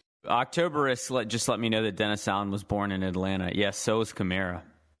Payton. Octoberists just let me know that Dennis Allen was born in Atlanta. Yes, so is Kamara.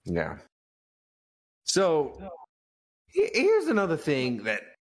 Yeah. So here's another thing that.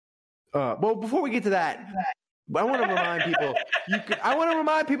 Well, before we get to that, I want to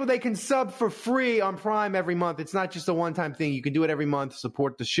remind people. They can sub for free on Prime every month. It's not just a one-time thing. You can do it every month to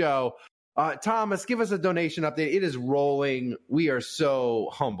support the show. Thomas, give us a donation update. It is rolling. We are so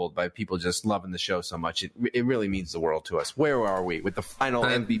humbled by people just loving the show so much. It really means the world to us. Where are we with the final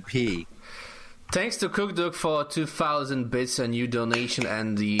MVP? Thanks to CookDuck for 2,000 bits, a new donation,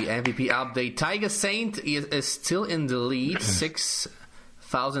 and the MVP update. Tiger Saint is still in the lead,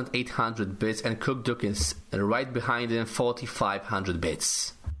 6,800 bits, and CookDuck is right behind him, 4,500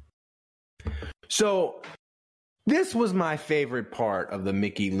 bits. So this was my favorite part of the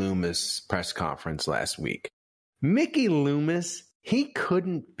Mickey Loomis press conference last week. Mickey Loomis, he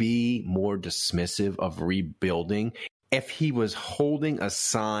couldn't be more dismissive of rebuilding if he was holding a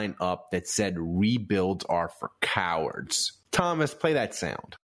sign up that said rebuilds are for cowards. Thomas, play that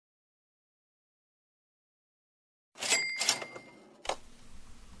sound.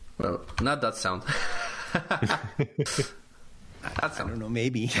 Well, not that sound. I don't know,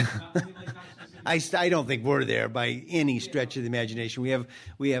 maybe. I don't think we're there by any stretch of the imagination. We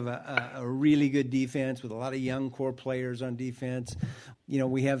have a really good defense with a lot of young core players on defense. You know,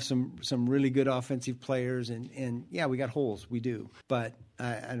 we have some really good offensive players, and yeah, we got holes. We do. But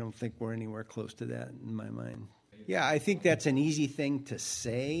I don't think we're anywhere close to that in my mind. Yeah, I think that's an easy thing to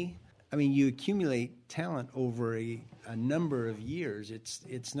say. I mean, you accumulate talent over a number of years.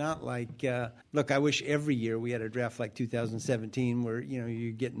 It's not like look. I wish every year we had a draft like 2017, where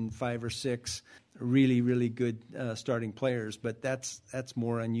you're getting 5 or 6 really really good starting players. But that's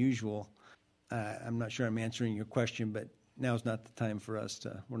more unusual. I'm not sure I'm answering your question, but now's not the time for us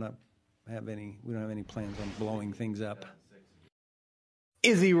to. We don't have any plans on blowing things up.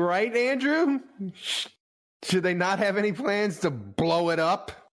 Is he right, Andrew? Should they not have any plans to blow it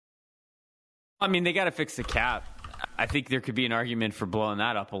up? I mean, they got to fix the cap. I think there could be an argument for blowing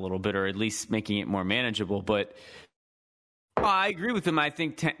that up a little bit, or at least making it more manageable. But I agree with him. I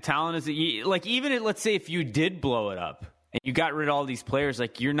think talent is like, even let's say if you did blow it up and you got rid of all these players,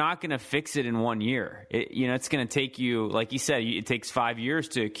 like, you're not going to fix it in 1 year. It's going to take you, like you said, it takes 5 years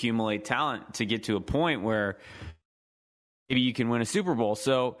to accumulate talent to get to a point where maybe you can win a Super Bowl.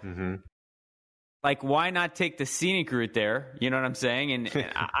 So like, why not take the scenic route there? You know what I'm saying?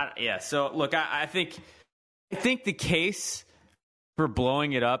 And so look, I think the case for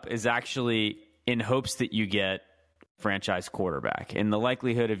blowing it up is actually in hopes that you get franchise quarterback. And the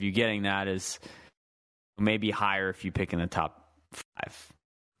likelihood of you getting that is maybe higher if you pick in the top 5.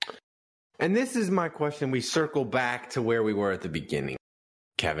 And this is my question. We circle back to where we were at the beginning.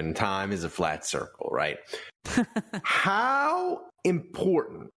 Kevin, time is a flat circle, right? How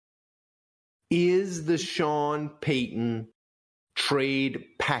important is the Sean Payton trade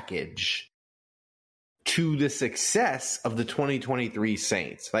package to the success of the 2023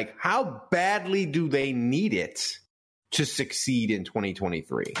 Saints? Like, how badly do they need it to succeed in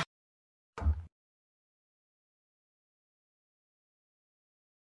 2023?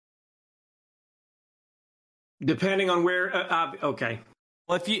 Depending on where, okay.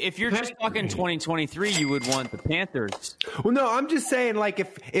 Well, if you're just talking 2023, you would want the Panthers. Well, no, I'm just saying, like,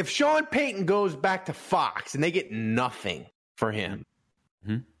 if Sean Payton goes back to Fox and they get nothing for him,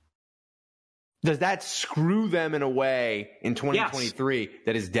 does that screw them in a way in 2023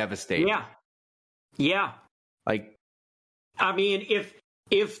 that is devastating? Yeah. Like, I mean,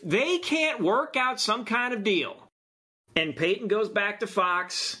 if they can't work out some kind of deal and Payton goes back to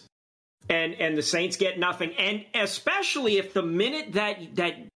Fox and the Saints get nothing, and especially if the minute that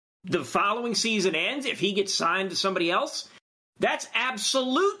the following season ends, if he gets signed to somebody else, that's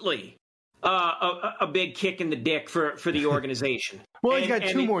absolutely a big kick in the dick for the organization. Well, he's got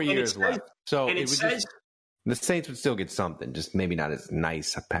 2 more years left. So the Saints would still get something, just maybe not as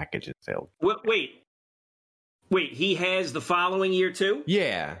nice a package as they'll. Wait, he has the following year too?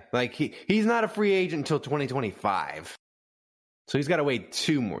 Yeah, like he's not a free agent until 2025. So he's got to wait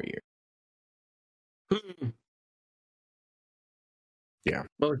 2 more years. Yeah.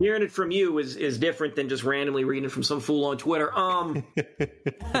 Well, hearing it from you is different than just randomly reading it from some fool on Twitter. I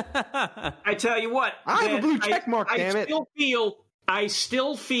tell you what, I have a blue check mark. Damn it! I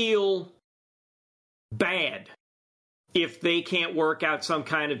still feel bad if they can't work out some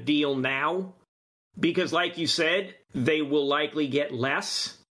kind of deal now, because, like you said, they will likely get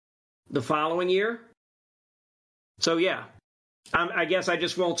less the following year. So yeah. I guess I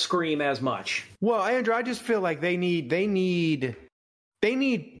just won't scream as much. Well, Andrew, I just feel like they need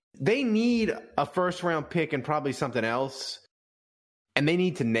a first round pick and probably something else, and they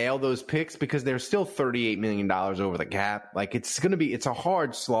need to nail those picks because they're still $38 million over the cap. Like, it's a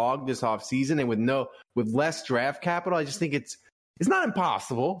hard slog this offseason, and with less draft capital, I just think it's not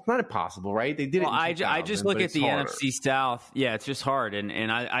impossible. It's not impossible, right? They did it. I just look at the NFC South. Yeah, it's just hard. And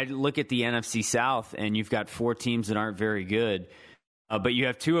I look at the NFC South, and you've got 4 teams that aren't very good. But you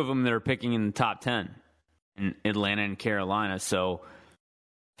have 2 of them that are picking in the top 10, in Atlanta and Carolina. So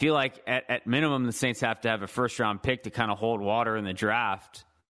I feel like at minimum, the Saints have to have a first-round pick to kind of hold water in the draft,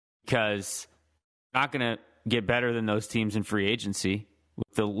 because they're not going to get better than those teams in free agency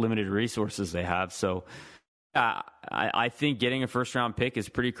with the limited resources they have. So I think getting a first-round pick is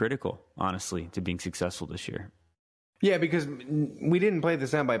pretty critical, honestly, to being successful this year. Yeah, because we didn't play the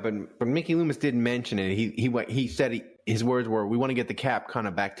soundbite, but Mickey Loomis did mention it. He said his words were, "We want to get the cap kind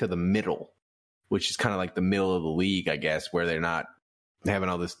of back to the middle," which is kind of like the middle of the league, I guess, where they're not having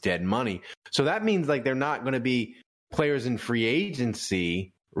all this dead money. So that means like they're not going to be players in free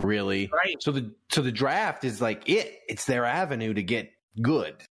agency, really. Right. So the draft is like it's their avenue to get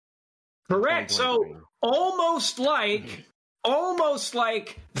good. Correct. So almost like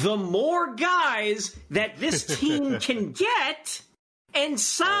the more guys that this team can get and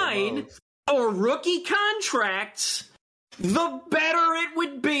sign or rookie contracts, the better it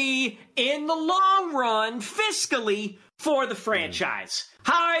would be in the long run fiscally for the franchise.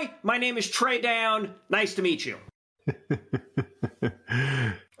 Hi, my name is Trey Down. Nice to meet you.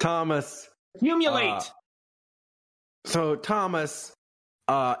 Thomas. Accumulate. So, Thomas,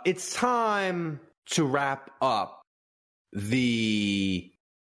 it's time to wrap up the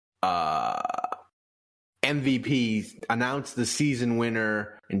MVP, announce the season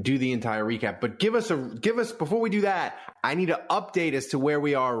winner, and do the entire recap. But give us before we do that, I need to update as to where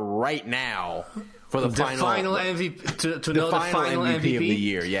we are right now for the final MVP to know the final MVP of the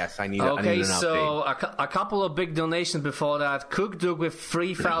year. Yes, I need an update. So a couple of big donations before that. Cook Duke with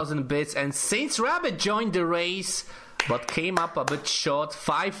 3,000 bits, and Saints Rabbit joined the race, but came up a bit short,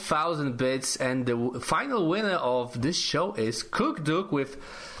 5,000 bits, and the final winner of this show is Cook Duke with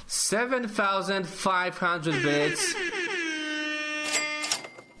 7,500 bits.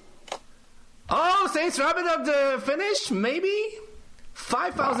 Oh, Saints Rabbit of the finish, maybe?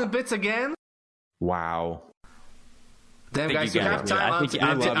 5,000 bits again. Wow. Damn, guys, you have time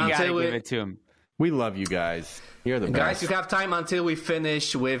until we give it to him. We love you guys. You're the best. Guys, you have time until we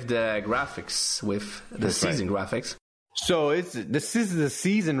finish with the graphics, with the season graphics. So this is the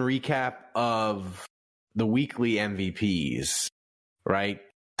season recap of the weekly MVPs, right,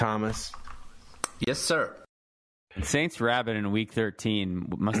 Thomas? Yes, sir. Saints Rabbit in week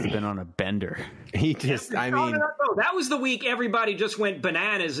 13 must have been on a bender. He just, I mean... No. That was the week everybody just went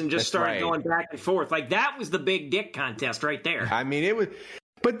bananas and just started going back and forth. Like, that was the big dick contest right there. I mean, it was...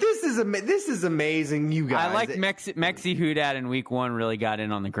 But this is amazing, you guys. I like Mexi Houdat in week 1 really got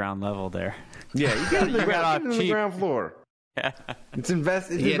in on the ground level there. Yeah, you got on the ground floor. It's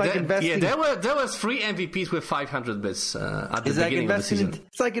investing. Yeah, there was 3 MVPs with 500 bits at the beginning of the season.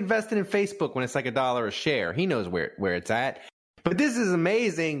 It's like investing in Facebook when it's like $1 a share. He knows where it's at. But this is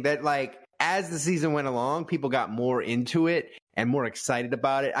amazing that, like, as the season went along, people got more into it and more excited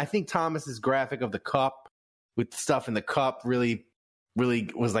about it. I think Thomas's graphic of the cup with stuff in the cup really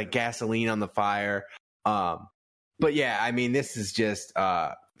was like gasoline on the fire. But yeah, I mean, this is just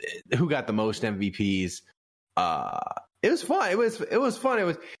who got the most MVPs. It was fun. It was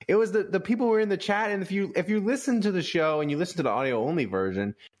fun. It was the people who were in the chat, and if you listen to the show and you listen to the audio only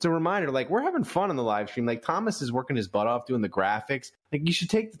version, it's a reminder, like, we're having fun on the live stream. Like, Thomas is working his butt off doing the graphics. Like, you should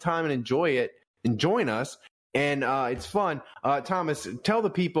take the time and enjoy it and join us. And it's fun. Thomas, tell the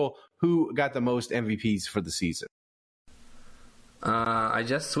people who got the most MVPs for the season. I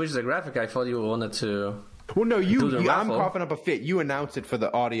just switched the graphic. I thought you wanted to. Well, no, I'm coughing up a fit. You announced it for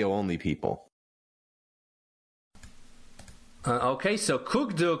the audio only people. Okay, so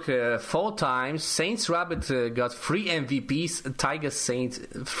Cook Duke 4 times, Saints Rabbit got 3 MVPs, Tiger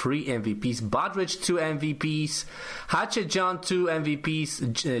Saint 3 MVPs, Budridge 2 MVPs, Hatchet John 2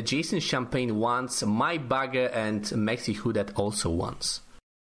 MVPs, Jason Champagne once, Mike Bagger and Mexi Houdat also once.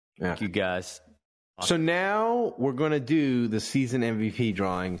 Yeah. Thank you guys. So now we're going to do the season MVP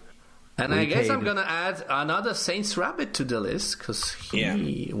drawing. And I guess I'm going to add another Saints Rabbit to the list because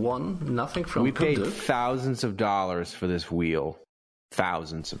he won nothing from We Cook paid Duke. thousands of dollars for this wheel.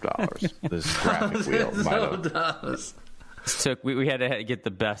 Thousands of dollars. This graphic wheel. We had to get the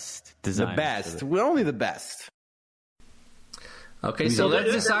best design. The best. We're only the best. Okay, so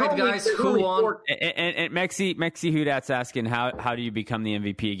let's decide, guys, who won. And Mexi Houdat's asking, how do you become the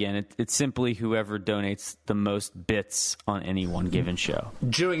MVP again? It's simply whoever donates the most bits on any one given show.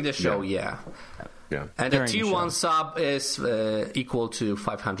 During the show, yeah. And During the Tier 1 sub is equal to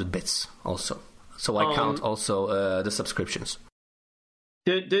 500 bits also. So I count also the subscriptions.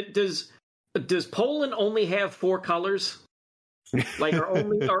 Does Poland only have 4 colors? Like, are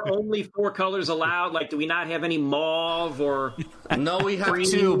only 4 colors allowed? Like, do we not have any mauve or? No, we have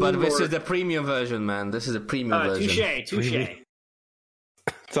 2, but this is the premium version, man. This is the premium version. Touche.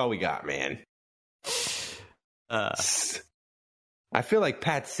 That's all we got, man. I feel like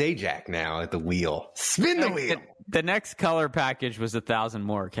Pat Sajak now at the wheel. Spin the wheel. The next color package was 1,000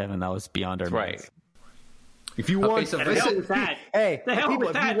 more, Kevin. That was beyond our right. If you want, so this is that. Hey, people,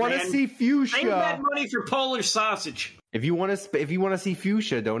 if you want to see fuchsia, save that money for Polish sausage. If you want to see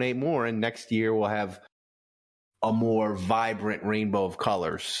fuchsia, donate more, and next year we'll have a more vibrant rainbow of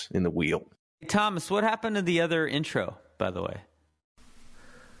colors in the wheel. Thomas, what happened to the other intro, by the way?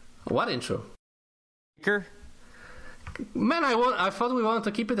 What intro? Man, I thought we wanted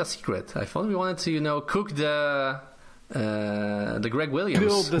to keep it a secret. I thought we wanted to, cook the Greg Williams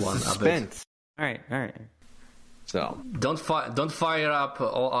build the one suspense. All right. So don't fire up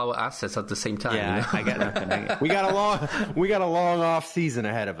all our assets at the same time. Yeah, I got nothing. we got a long off season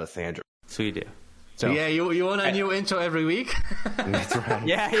ahead of us, Andrew. So we do. So yeah, you want a new intro every week? That's right.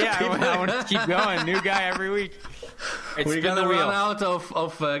 Yeah. I want to keep going. New guy every week. We're gonna run out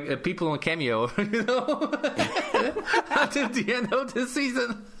of people on Cameo, until the end of the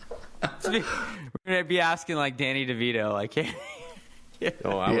season. We're gonna be asking like Danny DeVito, like.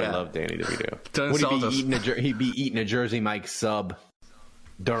 Oh, I would love Danny DeVito. He'd be eating a Jersey Mike sub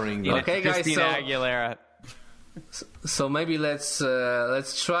during the Christina Aguilera. So maybe let's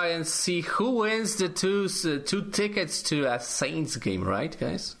try and see who wins the two tickets to a Saints game, right,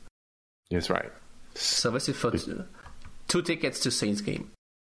 guys? That's right. So this is for 2 tickets to Saints game.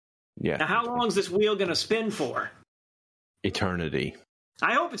 Yeah. Now, how long is this wheel going to spin for? Eternity.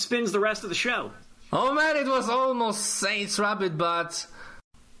 I hope it spins the rest of the show. Oh man, it was almost Saints Rabbit, but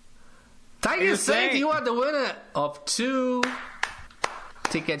Tiger Saint, you are the winner of 2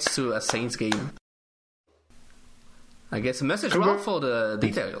 tickets to a Saints game. I guess message Rob for the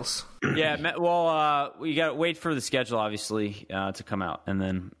details. Yeah, well, we got to wait for the schedule, obviously, to come out, and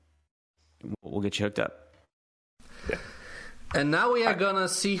then we'll get you hooked up. Yeah. And now we are gonna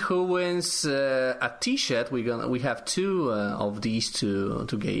see who wins a T-shirt. We have 2 of these to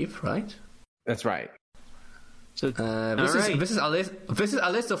give, right? That's right. So this is a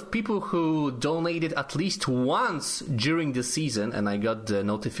list of people who donated at least once during the season, and I got the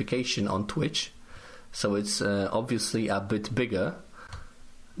notification on Twitch, so it's obviously a bit bigger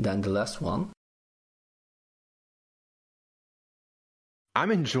than the last one.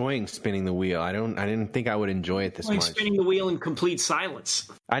 I'm enjoying spinning the wheel. I didn't think I would enjoy it this much. Spinning the wheel in complete silence.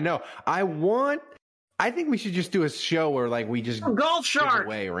 I know. I think we should just do a show where like we just Golf Shark give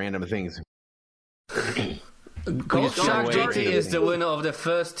away random things. Golf Shark JT is the winner of the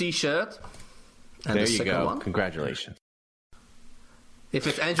first T-shirt. And there the you second go. one. Congratulations. If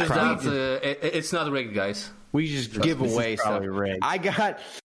it's Andrew's that, it's not rigged, guys. We just give away stuff. Rigged.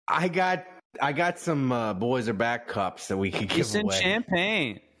 I got some Boys Are Back cups that we could give Jason away.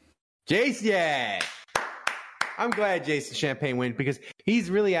 Champagne. Jason, yeah. I'm glad Jason Champagne went because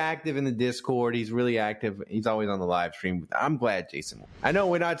he's really active in the Discord. He's really active. He's always on the live stream. I'm glad Jason won. I know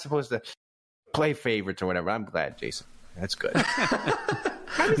we're not supposed to play favorites or whatever. I'm glad Jason. That's good.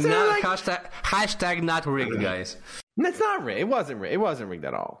 Hashtag not rigged, guys. That's not rigged. It wasn't rigged. It wasn't rigged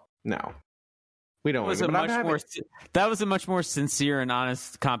at all. No. We don't. That was a much more sincere and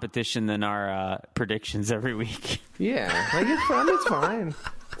honest competition than our predictions every week. Yeah, like it's fine.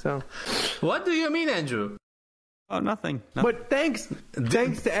 So, what do you mean, Andrew? Oh, nothing. But thanks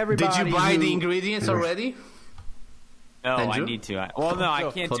to everybody. Did you buy the ingredients already? No, Andrew? I need to. I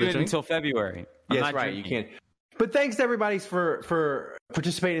can't do it until February. Yes, right. You can't. But thanks to everybody for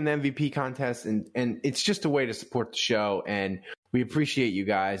participating in the MVP contest, and it's just a way to support the show, and we appreciate you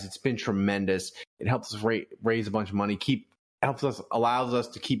guys. It's been tremendous. It helps us raise a bunch of money, allows us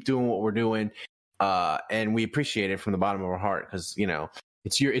to keep doing what we're doing, and we appreciate it from the bottom of our heart because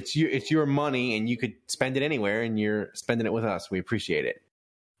it's your money, and you could spend it anywhere, and you're spending it with us. We appreciate it.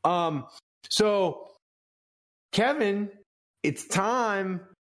 So, Kevin, it's time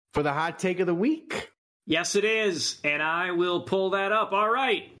for the hot take of the week. Yes, it is, and I will pull that up. All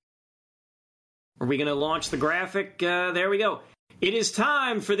right. Are we going to launch the graphic? There we go. It is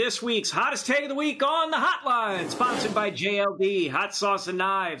time for this week's Hottest Take of the Week on the Hotline, sponsored by JLD, Hot Sauce and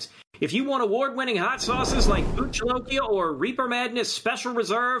Knives. If you want award-winning hot sauces like Buchalokia or Reaper Madness Special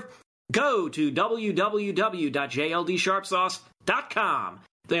Reserve, go to www.jldsharpsauce.com.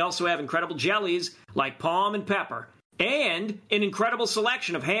 They also have incredible jellies like palm and pepper, and an incredible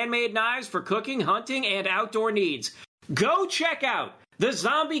selection of handmade knives for cooking, hunting, and outdoor needs. Go check out the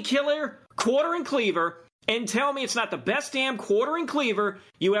Zombie Killer Quarter and Cleaver and tell me it's not the best damn quarter and cleaver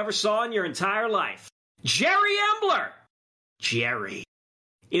you ever saw in your entire life. Jerry Embler! Jerry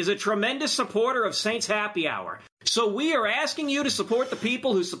is a tremendous supporter of Saints Happy Hour. So we are asking you to support the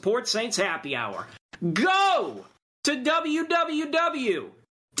people who support Saints Happy Hour. Go to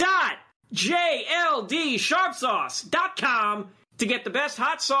www.jldsharpsauce.com to get the best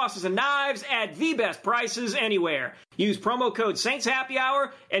hot sauces and knives at the best prices anywhere. Use promo code Saints Happy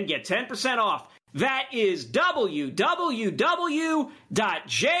Hour and get 10% off. That is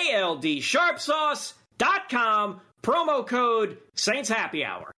www.jldsharpsauce.com, promo code Saints Happy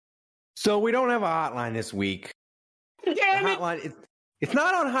Hour. So we don't have a hotline this week. Damn it! Hotline, it's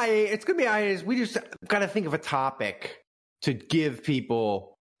not on hiatus. It's going to be hiatus. We just got to think of a topic to give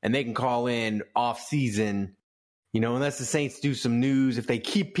people, and they can call in off season. Unless the Saints do some news. If they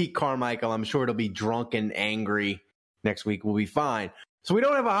keep Pete Carmichael, I'm sure it'll be drunk and angry next week. We'll be fine. So we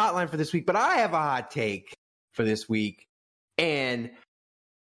don't have a hotline for this week, but I have a hot take for this week. And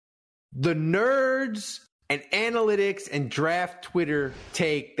the nerds and analytics and draft Twitter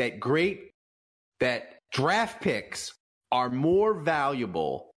take that draft picks are more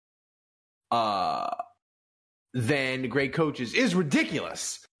valuable than great coaches is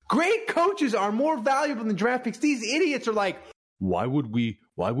ridiculous. Great coaches are more valuable than draft picks. These idiots are like, why would we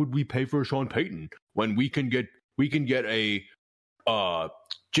pay for Sean Payton when we can get a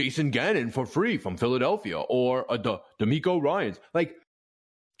Jason Gannon for free from Philadelphia or a D'Amico Ryans? Like,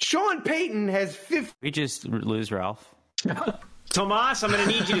 Sean Payton has 50. We just lose Ralph. Tomas, I'm going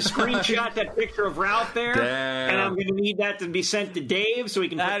to need you to screenshot that picture of Ralph there. Damn. And I'm going to need that to be sent to Dave so he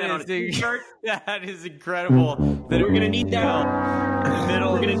can put that on a t-shirt. That is incredible. We're going to need that.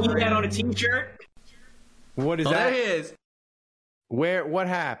 We're going to need that on a t-shirt. What is that? There he is. What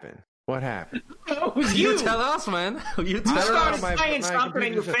happened? What happened? It was You tell us, man. You tell You us. started my saying something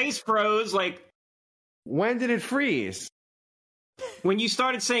and your computer face froze. Like, When did it freeze? when you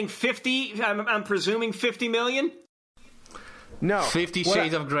started saying 50, I'm presuming 50 million? No. 50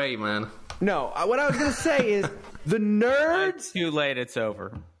 Shades of Grey, man. No. What I was going to say is the nerds. Too late. It's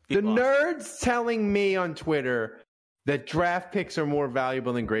over. The nerds telling me on Twitter that draft picks are more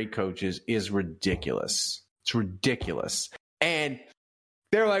valuable than great coaches is ridiculous. It's ridiculous. And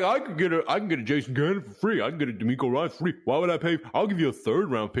They're like, I can get a Jason Garrett for free. I can get a D'Amico Ryans for free. Why would I pay? I'll give you a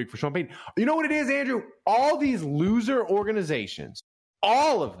 3rd-round pick for Sean Payton. You know what it is, Andrew? All these loser organizations,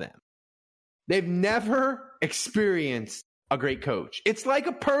 all of them, they've never experienced a great coach. It's like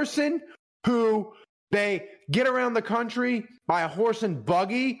a person who they get around the country by a horse and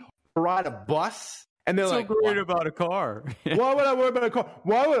buggy or ride a bus. And they're like, worried about a car. Why would I worry about a car?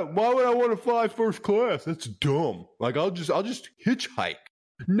 Why would I want to fly first class? That's dumb. Like I'll just hitchhike.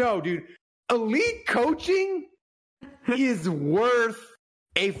 No, dude. Elite coaching is worth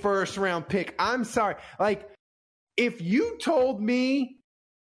a 1st-round pick. I'm sorry. Like, if you told me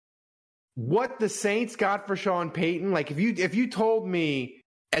what the Saints got for Sean Payton, like if you told me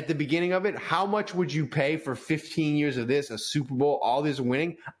at the beginning of it, how much would you pay for 15 years of this, a Super Bowl, all this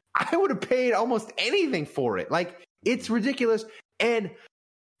winning? I would have paid almost anything for it. Like, it's ridiculous. And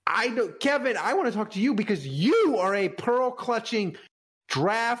Kevin, I want to talk to you because you are a pearl-clutching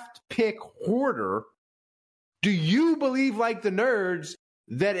draft pick hoarder. Do you believe, like the nerds,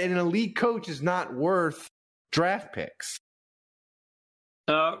 that an elite coach is not worth draft picks?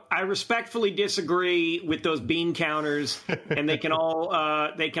 I respectfully disagree with those bean counters, and they can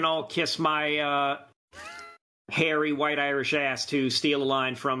all kiss my hairy white Irish ass to steal a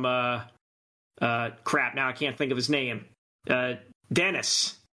line from crap. Now I can't think of his name.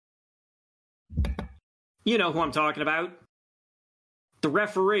 Dennis. You know who I'm talking about. The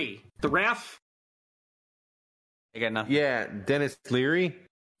referee. The ref? I got nothing. Yeah, Dennis Leary.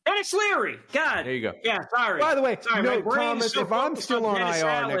 Dennis Leary. God. There you go. Yeah, sorry. By the way, sorry, no, my brain Thomas, is so if I'm focused still on Dennis IR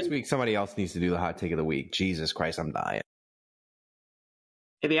Allen. next week, somebody else needs to do the hot take of the week. Jesus Christ, I'm dying.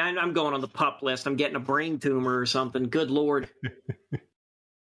 Maybe I'm going on the pup list. I'm getting a brain tumor or something. Good Lord.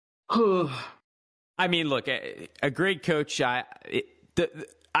 I mean, look, a great coach. I've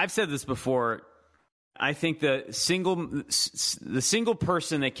said this before. I think the single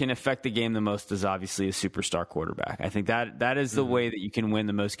person that can affect the game the most is obviously a superstar quarterback. I think that is the way that you can win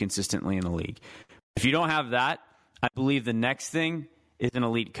the most consistently in the league. If you don't have that, I believe the next thing is an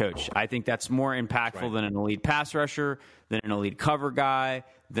elite coach. I think that's more impactful than an elite pass rusher, than an elite cover guy,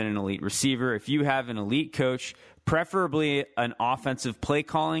 than an elite receiver. If you have an elite coach, preferably an offensive play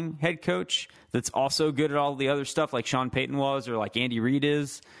calling head coach that's also good at all the other stuff like Sean Payton was or like Andy Reid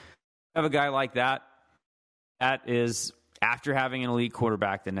is, have a guy like that. That is, after having an elite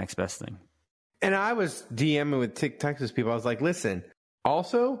quarterback, the next best thing. And I was DMing with Texas people. I was like, listen,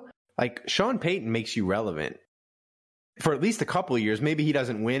 also, like, Sean Payton makes you relevant for at least a couple of years. Maybe he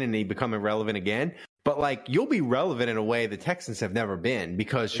doesn't win and he become irrelevant again. But, like, you'll be relevant in a way the Texans have never been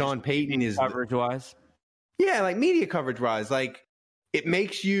because Sean Payton is... Coverage-wise? Yeah, like, media coverage-wise. Like, it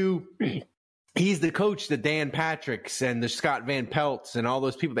makes you... He's the coach that Dan Patrick's and the Scott Van Pelt's and all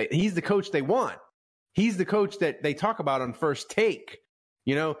those people. He's the coach they want. He's the coach that they talk about on First Take.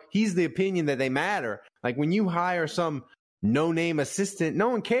 You know, he's the opinion that they matter. Like when you hire some no-name assistant, no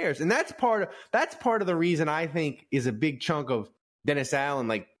one cares. And that's part of the reason I think is a big chunk of Dennis Allen.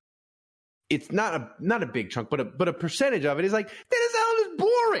 Like it's not a big chunk, but a percentage of it is like Dennis Allen is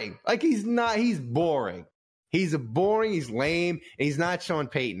boring. Like he's boring. He's boring, he's lame, and he's not Sean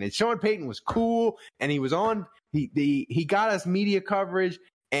Payton. And Sean Payton was cool and he was on he got us media coverage.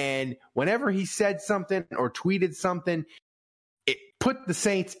 And whenever he said something or tweeted something, it put the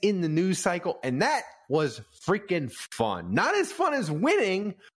Saints in the news cycle. And that was freaking fun. Not as fun as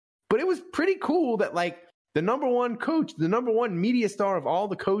winning, but it was pretty cool that, like, the number one coach, the number one media star of all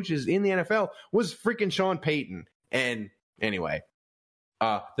the coaches in the NFL was freaking Sean Payton. And anyway,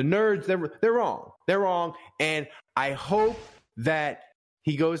 the nerds, they're wrong. They're wrong. And I hope that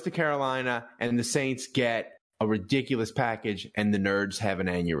he goes to Carolina and the Saints get a ridiculous package and the nerds have an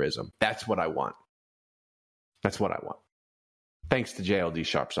aneurysm. That's what I want. That's what I want. Thanks to JLD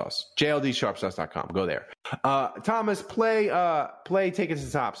Sharp Sauce. JLDSharpSauce.com. Go there. Thomas, play Take It to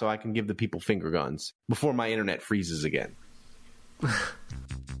the Top so I can give the people finger guns before my internet freezes again.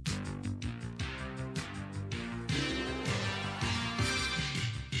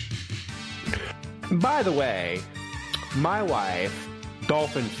 By the way, my wife,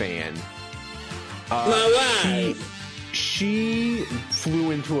 Dolphin fan, she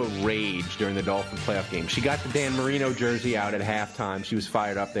flew into a rage during the Dolphin playoff game. She got the Dan Marino jersey out at halftime. She was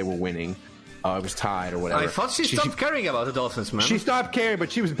fired up. They were winning. It was tied or whatever. I thought she stopped caring about the Dolphins, man. She stopped caring,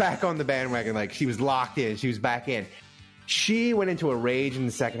 but she was back on the bandwagon. Like, she was locked in. She was back in. She went into a rage in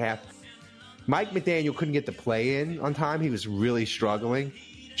the second half. Mike McDaniel couldn't get the play in on time. He was really struggling.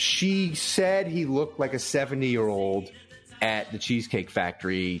 She said he looked like a 70-year-old at the Cheesecake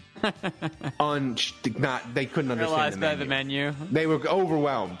Factory. They couldn't understand the menu. They were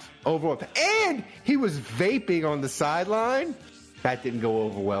overwhelmed. And he was vaping on the sideline. That didn't go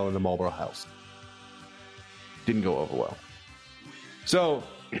over well in the Marlboro House. Didn't go over well. So,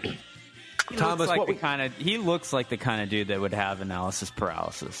 Thomas, he looks like the kind of dude that would have analysis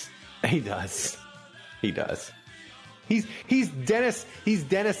paralysis. He does. He's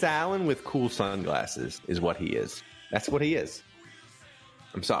Dennis Allen with cool sunglasses is what he is. That's what he is.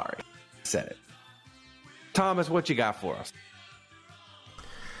 I'm sorry. I said it. Thomas, what you got for us?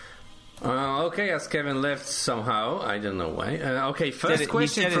 Okay, as Kevin left somehow, I don't know why. Okay, first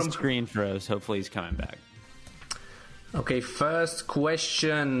question he said from his screen froze. Hopefully, he's coming back. Okay, first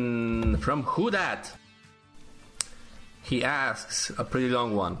question from Who Dat. He asks a pretty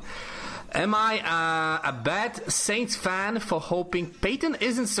long one. Am I a bad Saints fan for hoping Peyton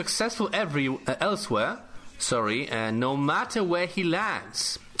isn't successful elsewhere? Sorry, no matter where he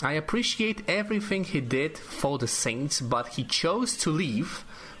lands. I appreciate everything he did for the Saints, but he chose to leave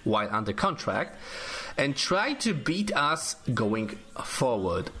while under contract and try to beat us going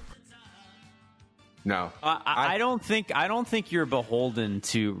forward. No, I don't think you're beholden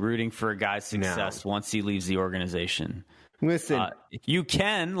to rooting for a guy's success once he leaves the organization. Listen, you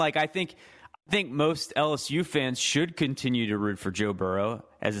can I think most LSU fans should continue to root for Joe Burrow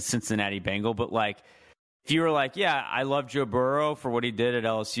as a Cincinnati Bengal, but if you were yeah, I love Joe Burrow for what he did at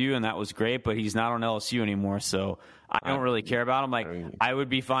LSU and that was great, but he's not on LSU anymore, so I don't really care about him. I would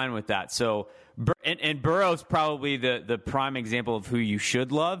be fine with that. So, and Burrow's probably the prime example of who you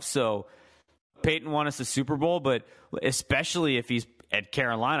should love. So, Peyton won us a Super Bowl, but especially if he's at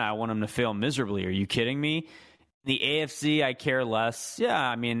Carolina, I want him to fail miserably. Are you kidding me? The AFC, I care less. Yeah,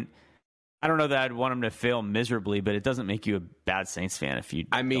 I mean, I don't know that I'd want him to fail miserably, but it doesn't make you a bad Saints fan if you.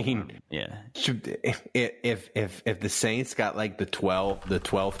 I mean, yeah. If the Saints got the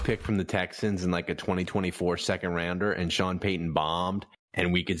 12th pick from the Texans and a 2024 second rounder, and Sean Payton bombed,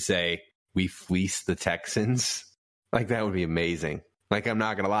 and we could say we fleeced the Texans, that would be amazing. I'm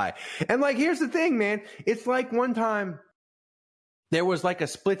not gonna lie. And here's the thing, man. It's one time there was a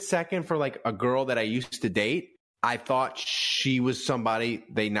split second for a girl that I used to date. I thought she was somebody,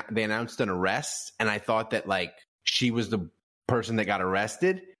 they announced an arrest, and I thought that she was the person that got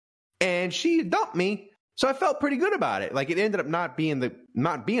arrested, and she dumped me. So I felt pretty good about it. It ended up not being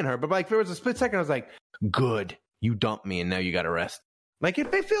her, but there was a split second I was like, good, you dumped me and now you got arrested.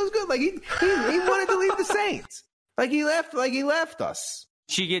 It feels good. He wanted to leave the Saints. He left us.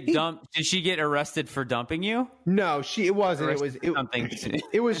 She get dumped? Did she get arrested for dumping you? No, it wasn't.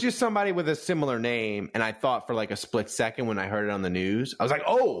 It was just somebody with a similar name, and I thought for a split second when I heard it on the news, I was like,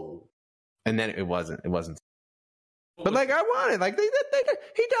 "Oh!" And then it wasn't. But I wanted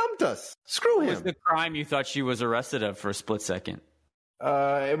he dumped us. Screw him. What was the crime you thought she was arrested of for a split second?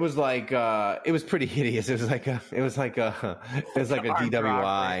 It was it was pretty hideous. It was like a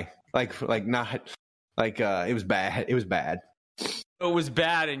DWI. It was bad. It was bad. It was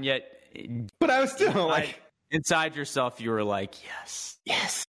bad, and yet, but I was still inside yourself, you were yes.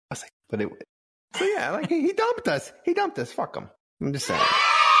 I was but it. So yeah, he dumped us. He dumped us. Fuck him. I'm just saying.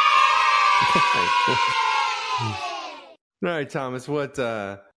 All right, Thomas. What?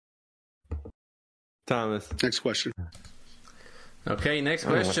 Thomas. Next question. Okay, next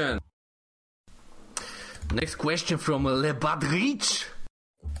question. Next question from Le Badrich.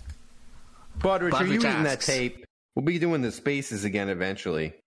 Badrich, are you eating that tape? We'll be doing the spaces again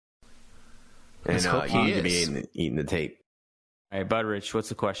eventually. And you need to be eating the tape. All right, Budrich, what's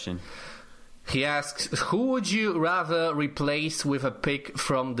the question? He asks, who would you rather replace with a pick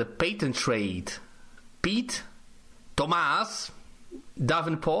from the Peyton trade? Pete, Tomas,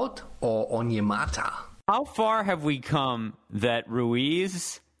 Davenport, or Onyemata? How far have we come that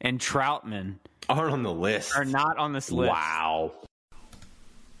Ruiz and Troutman aren't on the list? Are not on this list. Wow.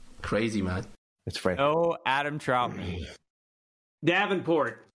 Crazy, man. It's right. Oh, Adam Troutman.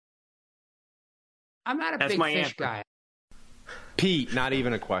 Davenport. I'm not a big fish guy. Pete, not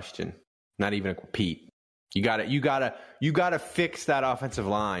even a question. Not even a Pete. You gotta fix that offensive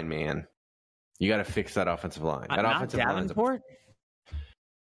line, man. You gotta fix that offensive line. That not offensive Davenport?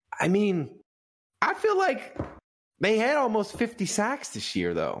 I mean, I feel like they had almost 50 sacks this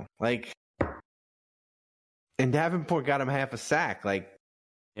year, though. And Davenport got him half a sack.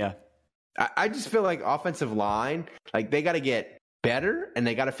 Yeah. I just feel like offensive line, they got to get better, and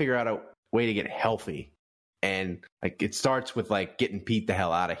they got to figure out a way to get healthy. And it starts with getting Pete the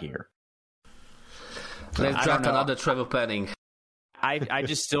hell out of here. Let's draft another Trevor Penning. I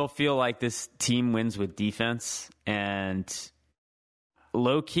just still feel like this team wins with defense, and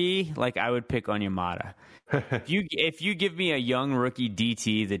low key, I would pick Onyemata. If you give me a young rookie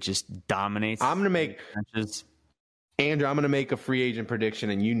DT that just dominates, I'm gonna make Andrew. I'm gonna make a free agent prediction,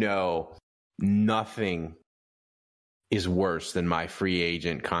 and nothing is worse than my free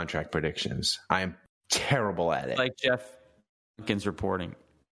agent contract predictions. I am terrible at it. Like Jeff Jenkins reporting.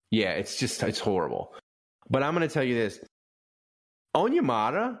 Yeah, it's horrible. But I'm going to tell you this.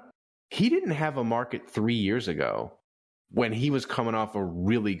 Onyemata, he didn't have a market 3 years ago when he was coming off a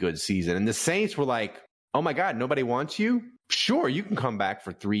really good season. And the Saints were like, oh my God, nobody wants you? Sure, you can come back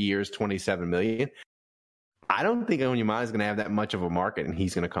for 3 years, $27 million. I don't think Onyemata is going to have that much of a market, and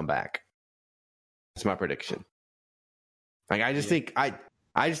he's going to come back. That's my prediction. Like, I just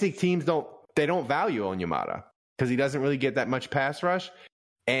think teams don't value Onyemata because he doesn't really get that much pass rush,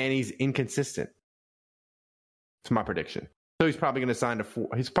 and he's inconsistent. It's my prediction. So he's probably going to sign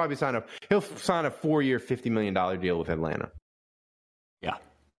he'll sign a 4-year, $50 million deal with Atlanta. Yeah.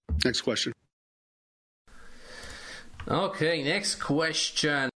 Next question. Okay, next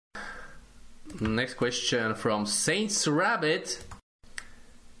question. Next question from Saints Rabbit.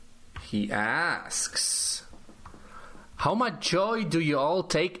 He asks, how much joy do you all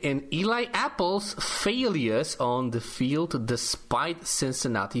take in Eli Apple's failures on the field despite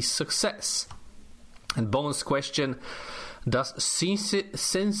Cincinnati's success? And bonus question, does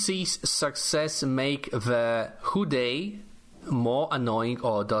Cincy's success make the Houday more annoying,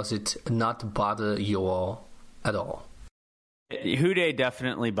 or does it not bother you all at all? Houday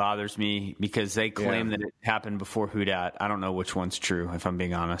definitely bothers me because they claim that it happened before Houdat. I don't know which one's true, if I'm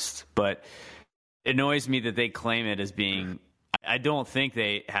being honest. But it annoys me that they claim it as being... I don't think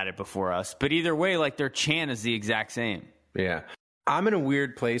they had it before us. But either way, like, their chant is the exact same. Yeah. I'm in a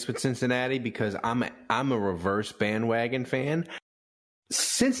weird place with Cincinnati because I'm a reverse bandwagon fan.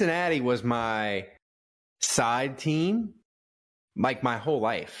 Cincinnati was my side team, like, my whole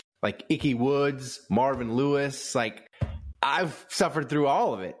life. Like, Ickey Woods, Marvin Lewis, like... I've suffered through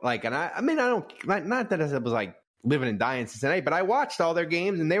all of it. Like, and I don't, not that I was like living and dying in Cincinnati, but I watched all their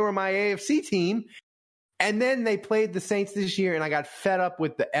games and they were my AFC team. And then they played the Saints this year and I got fed up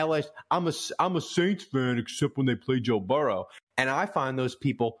with the LS. I'm a Saints fan except when they play Joe Burrow. And I find those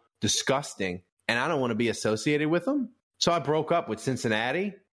people disgusting and I don't want to be associated with them. So I broke up with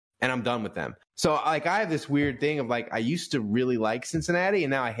Cincinnati and I'm done with them. So like, I have this weird thing of like, I used to really like Cincinnati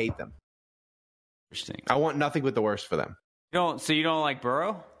and now I hate them. Interesting. I want nothing but the worst for them. So you don't like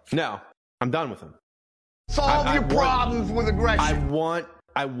Burrow? No, I'm done with him. Solve your problems with aggression.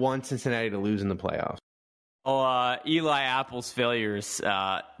 I want Cincinnati to lose in the playoffs. Oh, Eli Apple's failures,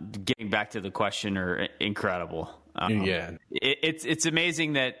 getting back to the question, are incredible. It's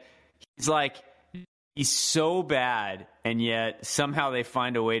amazing that he's so bad, and yet somehow they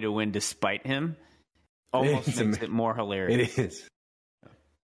find a way to win despite him. Almost makes it more hilarious. It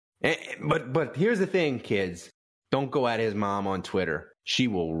is. But here's the thing, kids. Don't go at his mom on Twitter. She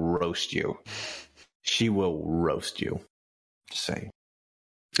will roast you. She will roast you. Just saying.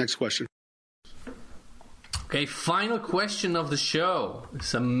 Next question. Okay, final question of the show.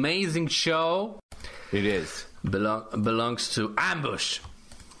 This amazing show. It is. Belongs to Ambush.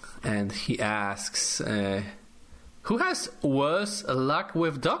 And he asks, who has worse luck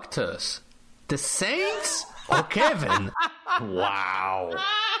with doctors? The Saints or Kevin? Wow.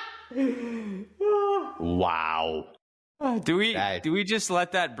 Wow. Do we just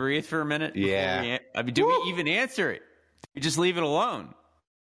let that breathe for a minute? Yeah. Do we even answer it? Do we just leave it alone?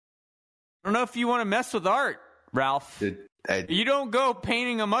 I don't know if you want to mess with art, Ralph. You don't go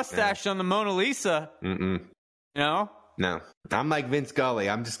painting a mustache on the Mona Lisa. Mm-mm. No? No. I'm like Vince Scully.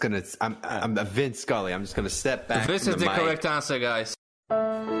 I'm a Vince Scully. I'm just gonna step back. This is the correct answer, guys.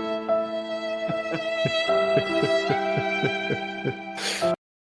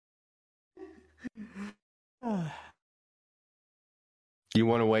 You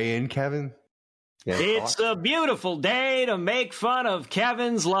want to weigh in, Kevin? Yeah, it's a beautiful day to make fun of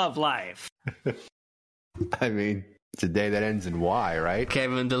Kevin's love life. I mean, it's a day that ends in Y, right?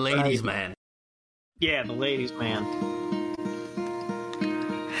 Kevin, the ladies' man. Yeah, the ladies' man.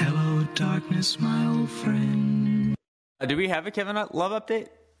 Hello, darkness, my old friend. Do we have a Kevin Love update?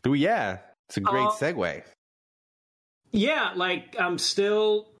 Yeah. It's a great segue. Yeah, like I'm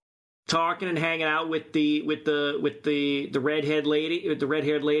still talking and hanging out with the redhead lady, with the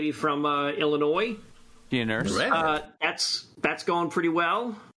red-haired lady from Illinois. You a nurse? That's going pretty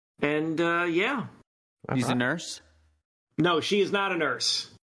well. And yeah. She's a nurse? No, she is not a nurse.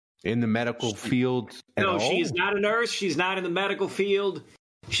 In the medical field at all? No, she is not a nurse. She's not in the medical field.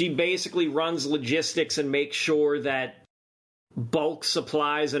 She basically runs logistics and makes sure that bulk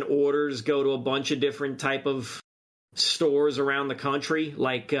supplies and orders go to a bunch of different type of stores around the country.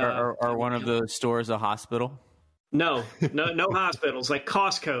 Like are one of those stores a hospital? No hospitals, like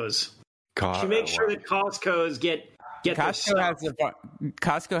Costco's. She makes sure that Costco's get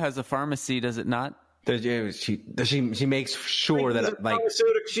Costco has a pharmacy, does it not? She makes sure that like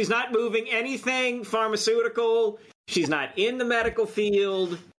she's not moving anything pharmaceutical. She's not in the medical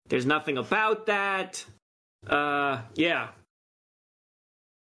field. There's nothing about that. Yeah.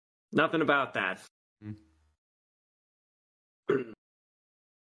 Nothing about that.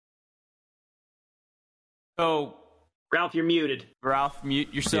 So, Ralph, you're muted. Ralph,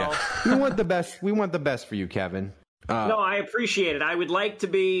 mute yourself. Yeah. We want the best. We want the best for you, Kevin. No, I appreciate it. I would like to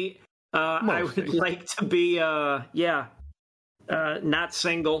be. Not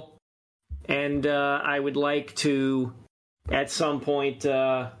single, and I would like to, at some point,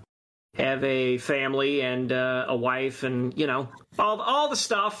 have a family and a wife, and all the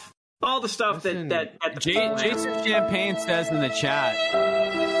stuff. All the stuff that Jason Champagne says in the chat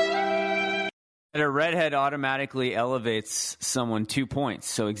that a redhead automatically elevates someone 2 points.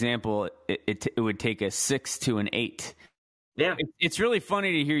 So, example, it would take a 6 to an 8. Yeah, it's really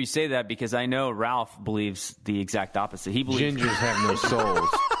funny to hear you say that because I know Ralph believes the exact opposite. He believes gingers have no souls.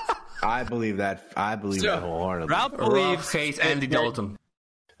 I believe that. I believe that wholeheartedly. Ralph believes hates Andy Dalton.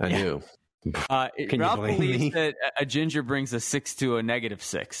 I do. Ralph believes that a ginger brings a 6 to a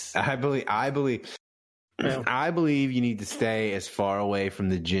 -6. I believe you need to stay as far away from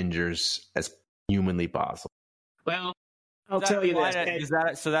the gingers as humanly possible. Well, I'll tell you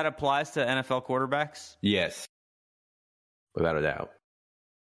this. So that applies to NFL quarterbacks? Yes. Without a doubt.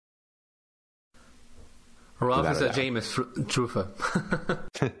 Ralph is a Jameis truther.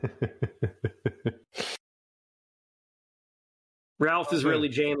 Ralph is really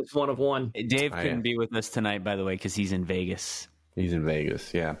Jameis 1 of 1. Dave couldn't be with us tonight, by the way, because he's in Vegas. He's in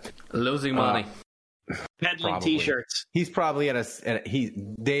Vegas, yeah. Losing money. Peddling T-shirts. He's probably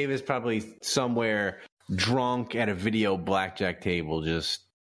Dave is probably somewhere drunk at a video blackjack table, just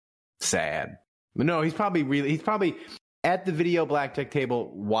sad. No, he's probably at the video blackjack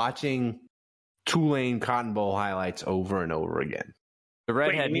table watching Tulane Cotton Bowl highlights over and over again. The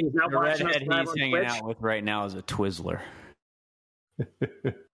redhead he's hanging out with right now is a Twizzler.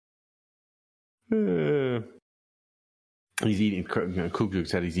 He's eating. Kukuk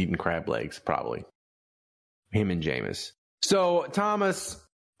said he's eating crab legs, probably. Him and Jameis. So, Thomas,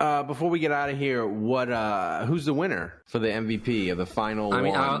 before we get out of here, who's the winner for the MVP of the final? I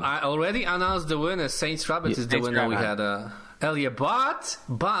mean, I already announced the winner. Saints Rabbit is the winner. We had Elia, but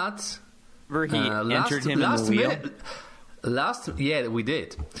he entered him in the wheel. We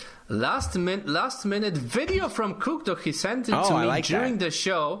did. Last minute video from Cookdog. He sent it to me during the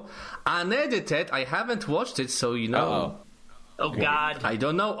show, unedited. I haven't watched it, so Oh God! I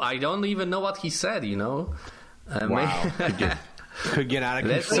don't know. I don't even know what he said. Wow. Could get out of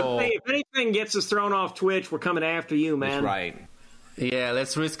control. If anything gets us thrown off Twitch, we're coming after you, man. That's right. Yeah,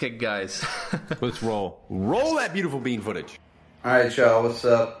 let's risk it, guys. Let's roll. Roll that beautiful bean footage. All right, y'all. What's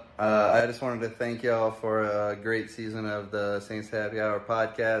up? I just wanted to thank y'all for a great season of the Saints Happy Hour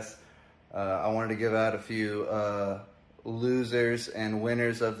podcast. I wanted to give out a few losers and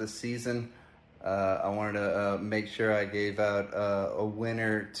winners of the season. I wanted to make sure I gave out a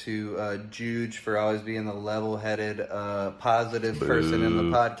winner to Juge for always being the level-headed, positive person in the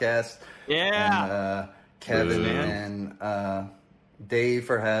podcast. Yeah. And Kevin and Dave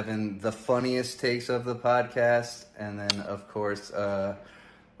for having the funniest takes of the podcast. And then, of course,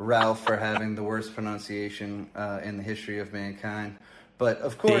 Ralph for having the worst pronunciation in the history of mankind. But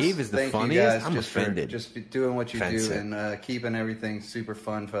of course, Dave is the thank funniest. you guys I'm just offended. for just doing what you do and keeping everything super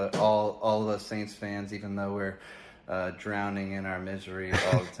fun for all of us Saints fans, even though we're drowning in our misery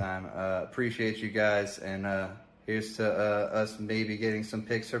all the time. Appreciate you guys, and here's to us maybe getting some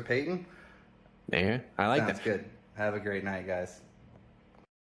picks for Peyton. Yeah, I like that. Sounds good. Have a great night, guys.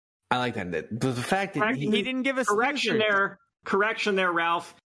 I like that. The fact that he didn't give us correction there,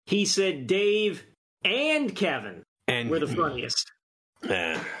 Ralph. He said Dave and Kevin were the funniest.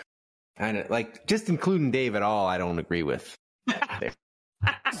 Just including Dave at all, I don't agree with.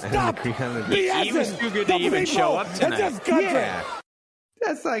 Stop! He was too good to even show up tonight. Yeah.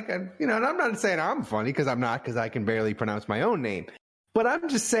 That's like, and I'm not saying I'm funny because I'm not, because I can barely pronounce my own name. But I'm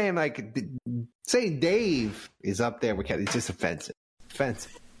just saying, saying Dave is up there with Kevin, it's just offensive.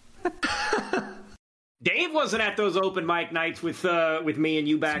 Dave wasn't at those open mic nights with me and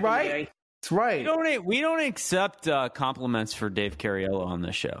you back in the day. That's right. We don't accept compliments for Dave Cariello on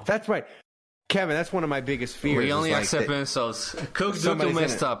this show. That's right. Kevin, that's one of my biggest fears. We only accept insults. Cook's too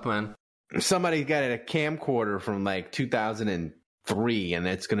messed up, man. Somebody got a camcorder from 2003, and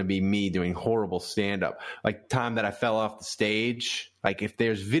it's going to be me doing horrible stand-up. Time that I fell off the stage. If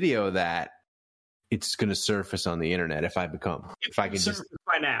there's video of that, it's going to surface on the internet if I can just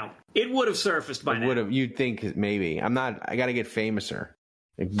by now. It would have surfaced by now. You'd think maybe. I got to get famouser.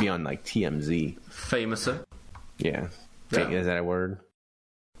 It'd be on like TMZ. Famouser. Yeah. Is that a word?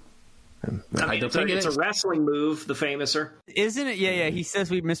 I mean, it's a wrestling move, the Famouser. Isn't it? Yeah. He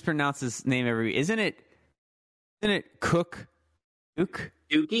says we mispronounce his name every week. Isn't it Cook? Duke?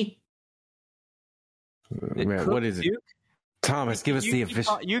 Dookie? What is it? Duke? Thomas, give us the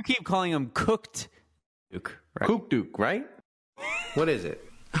official. You keep calling him Cooked Duke. Right? Cook Duke, right? What is it?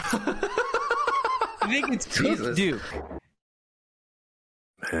 I think it's Cook Duke.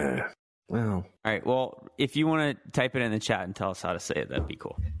 Well. All right. Well, if you want to type it in the chat and tell us how to say it, that'd be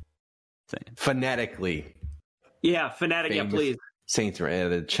cool. Phonetically. Yeah, phonetic. Yeah, please. Saints,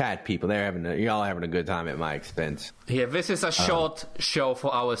 the chat people, y'all having a good time at my expense. Yeah, this is a short show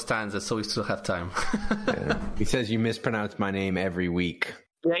for our stanzas, so we still have time. Yeah. He says you mispronounce my name every week.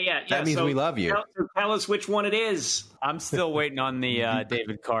 Yeah. That means we love you. Tell us which one it is. I'm still waiting on the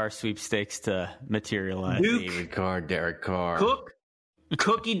David Carr sweepstakes to materialize. Duke. David Carr, Derek Carr.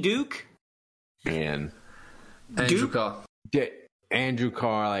 Cookie Duke? Man. Andrew Carr. Andrew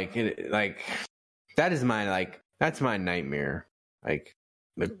Carr, like that is that's my nightmare. Like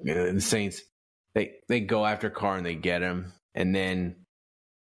the Saints, they go after Carr and they get him, and then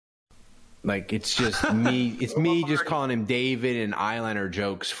like it's just me. It's me just calling him David and eyeliner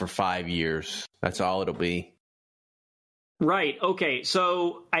jokes for 5 years. That's all it'll be. Right. Okay.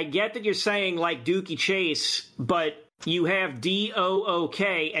 So I get that you're saying like Dookie Chase, but you have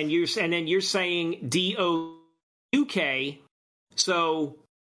D-O-O-K, and then you're saying D-O-U-K. So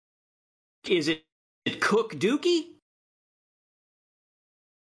is it Cook Dookie?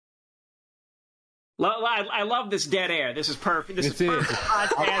 I love this dead air. This is perfect. This is perfect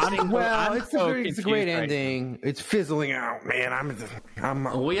podcasting. Well, it's a great ending. It's fizzling out, man.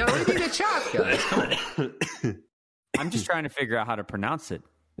 We are reading the chat, guys. Come on. I'm just trying to figure out how to pronounce it.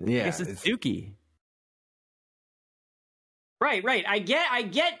 Yeah, I guess it's Dookie. Right. I get.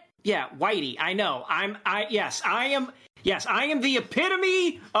 Yeah, Whitey. I know. I am the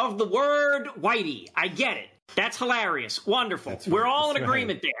epitome of the word Whitey. I get it. That's hilarious. Wonderful. We're all in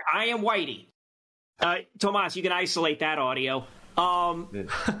agreement there. I am Whitey. Tomas, you can isolate that audio. I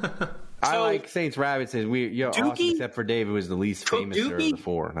like Saints Rabbit says you're awesome, except for David was the least famous of the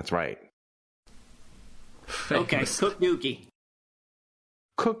four. That's right. Okay, Cook Dookie.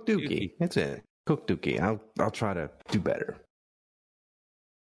 Cook Dookie. That's it. Cook Dookie. I'll try to do better.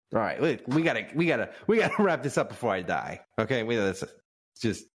 All right, we gotta wrap this up before I die. Okay, that's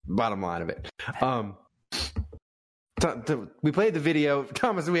just bottom line of it. We played the video.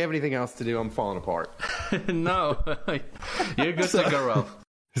 Thomas, do we have anything else to do? I'm falling apart. No, you're good to go, Ralph.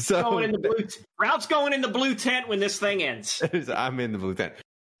 Ralph's going in the blue tent when this thing ends. I'm in the blue tent.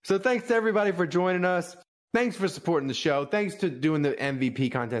 So thanks to everybody for joining us. Thanks for supporting the show. Thanks to doing the MVP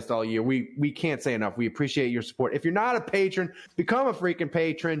contest all year. We can't say enough. We appreciate your support. If you're not a patron, become a freaking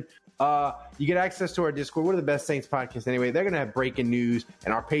patron. You get access to our Discord. We're the best Saints podcast anyway. They're going to have breaking news,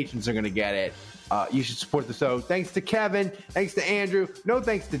 and our patrons are going to get it. You should support the show. Thanks to Kevin. Thanks to Andrew. No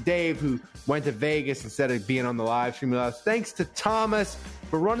thanks to Dave, who went to Vegas instead of being on the live stream with us. Thanks to Thomas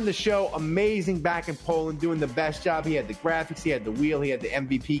for running the show. Amazing back in Poland, doing the best job. He had the graphics. He had the wheel. He had the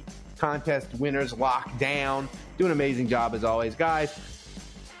MVP contest winners locked down. Doing an amazing job as always. Guys,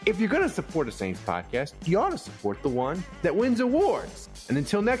 if you're going to support a Saints podcast, you ought to support the one that wins awards. And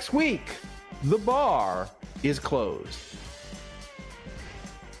until next week, the bar is closed.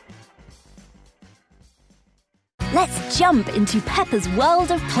 Let's jump into Peppa's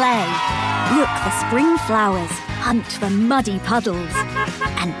world of play. Look for spring flowers, hunt for muddy puddles,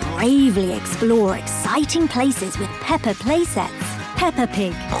 and bravely explore exciting places with Peppa Playsets. Peppa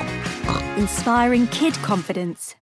Pig, inspiring kid confidence.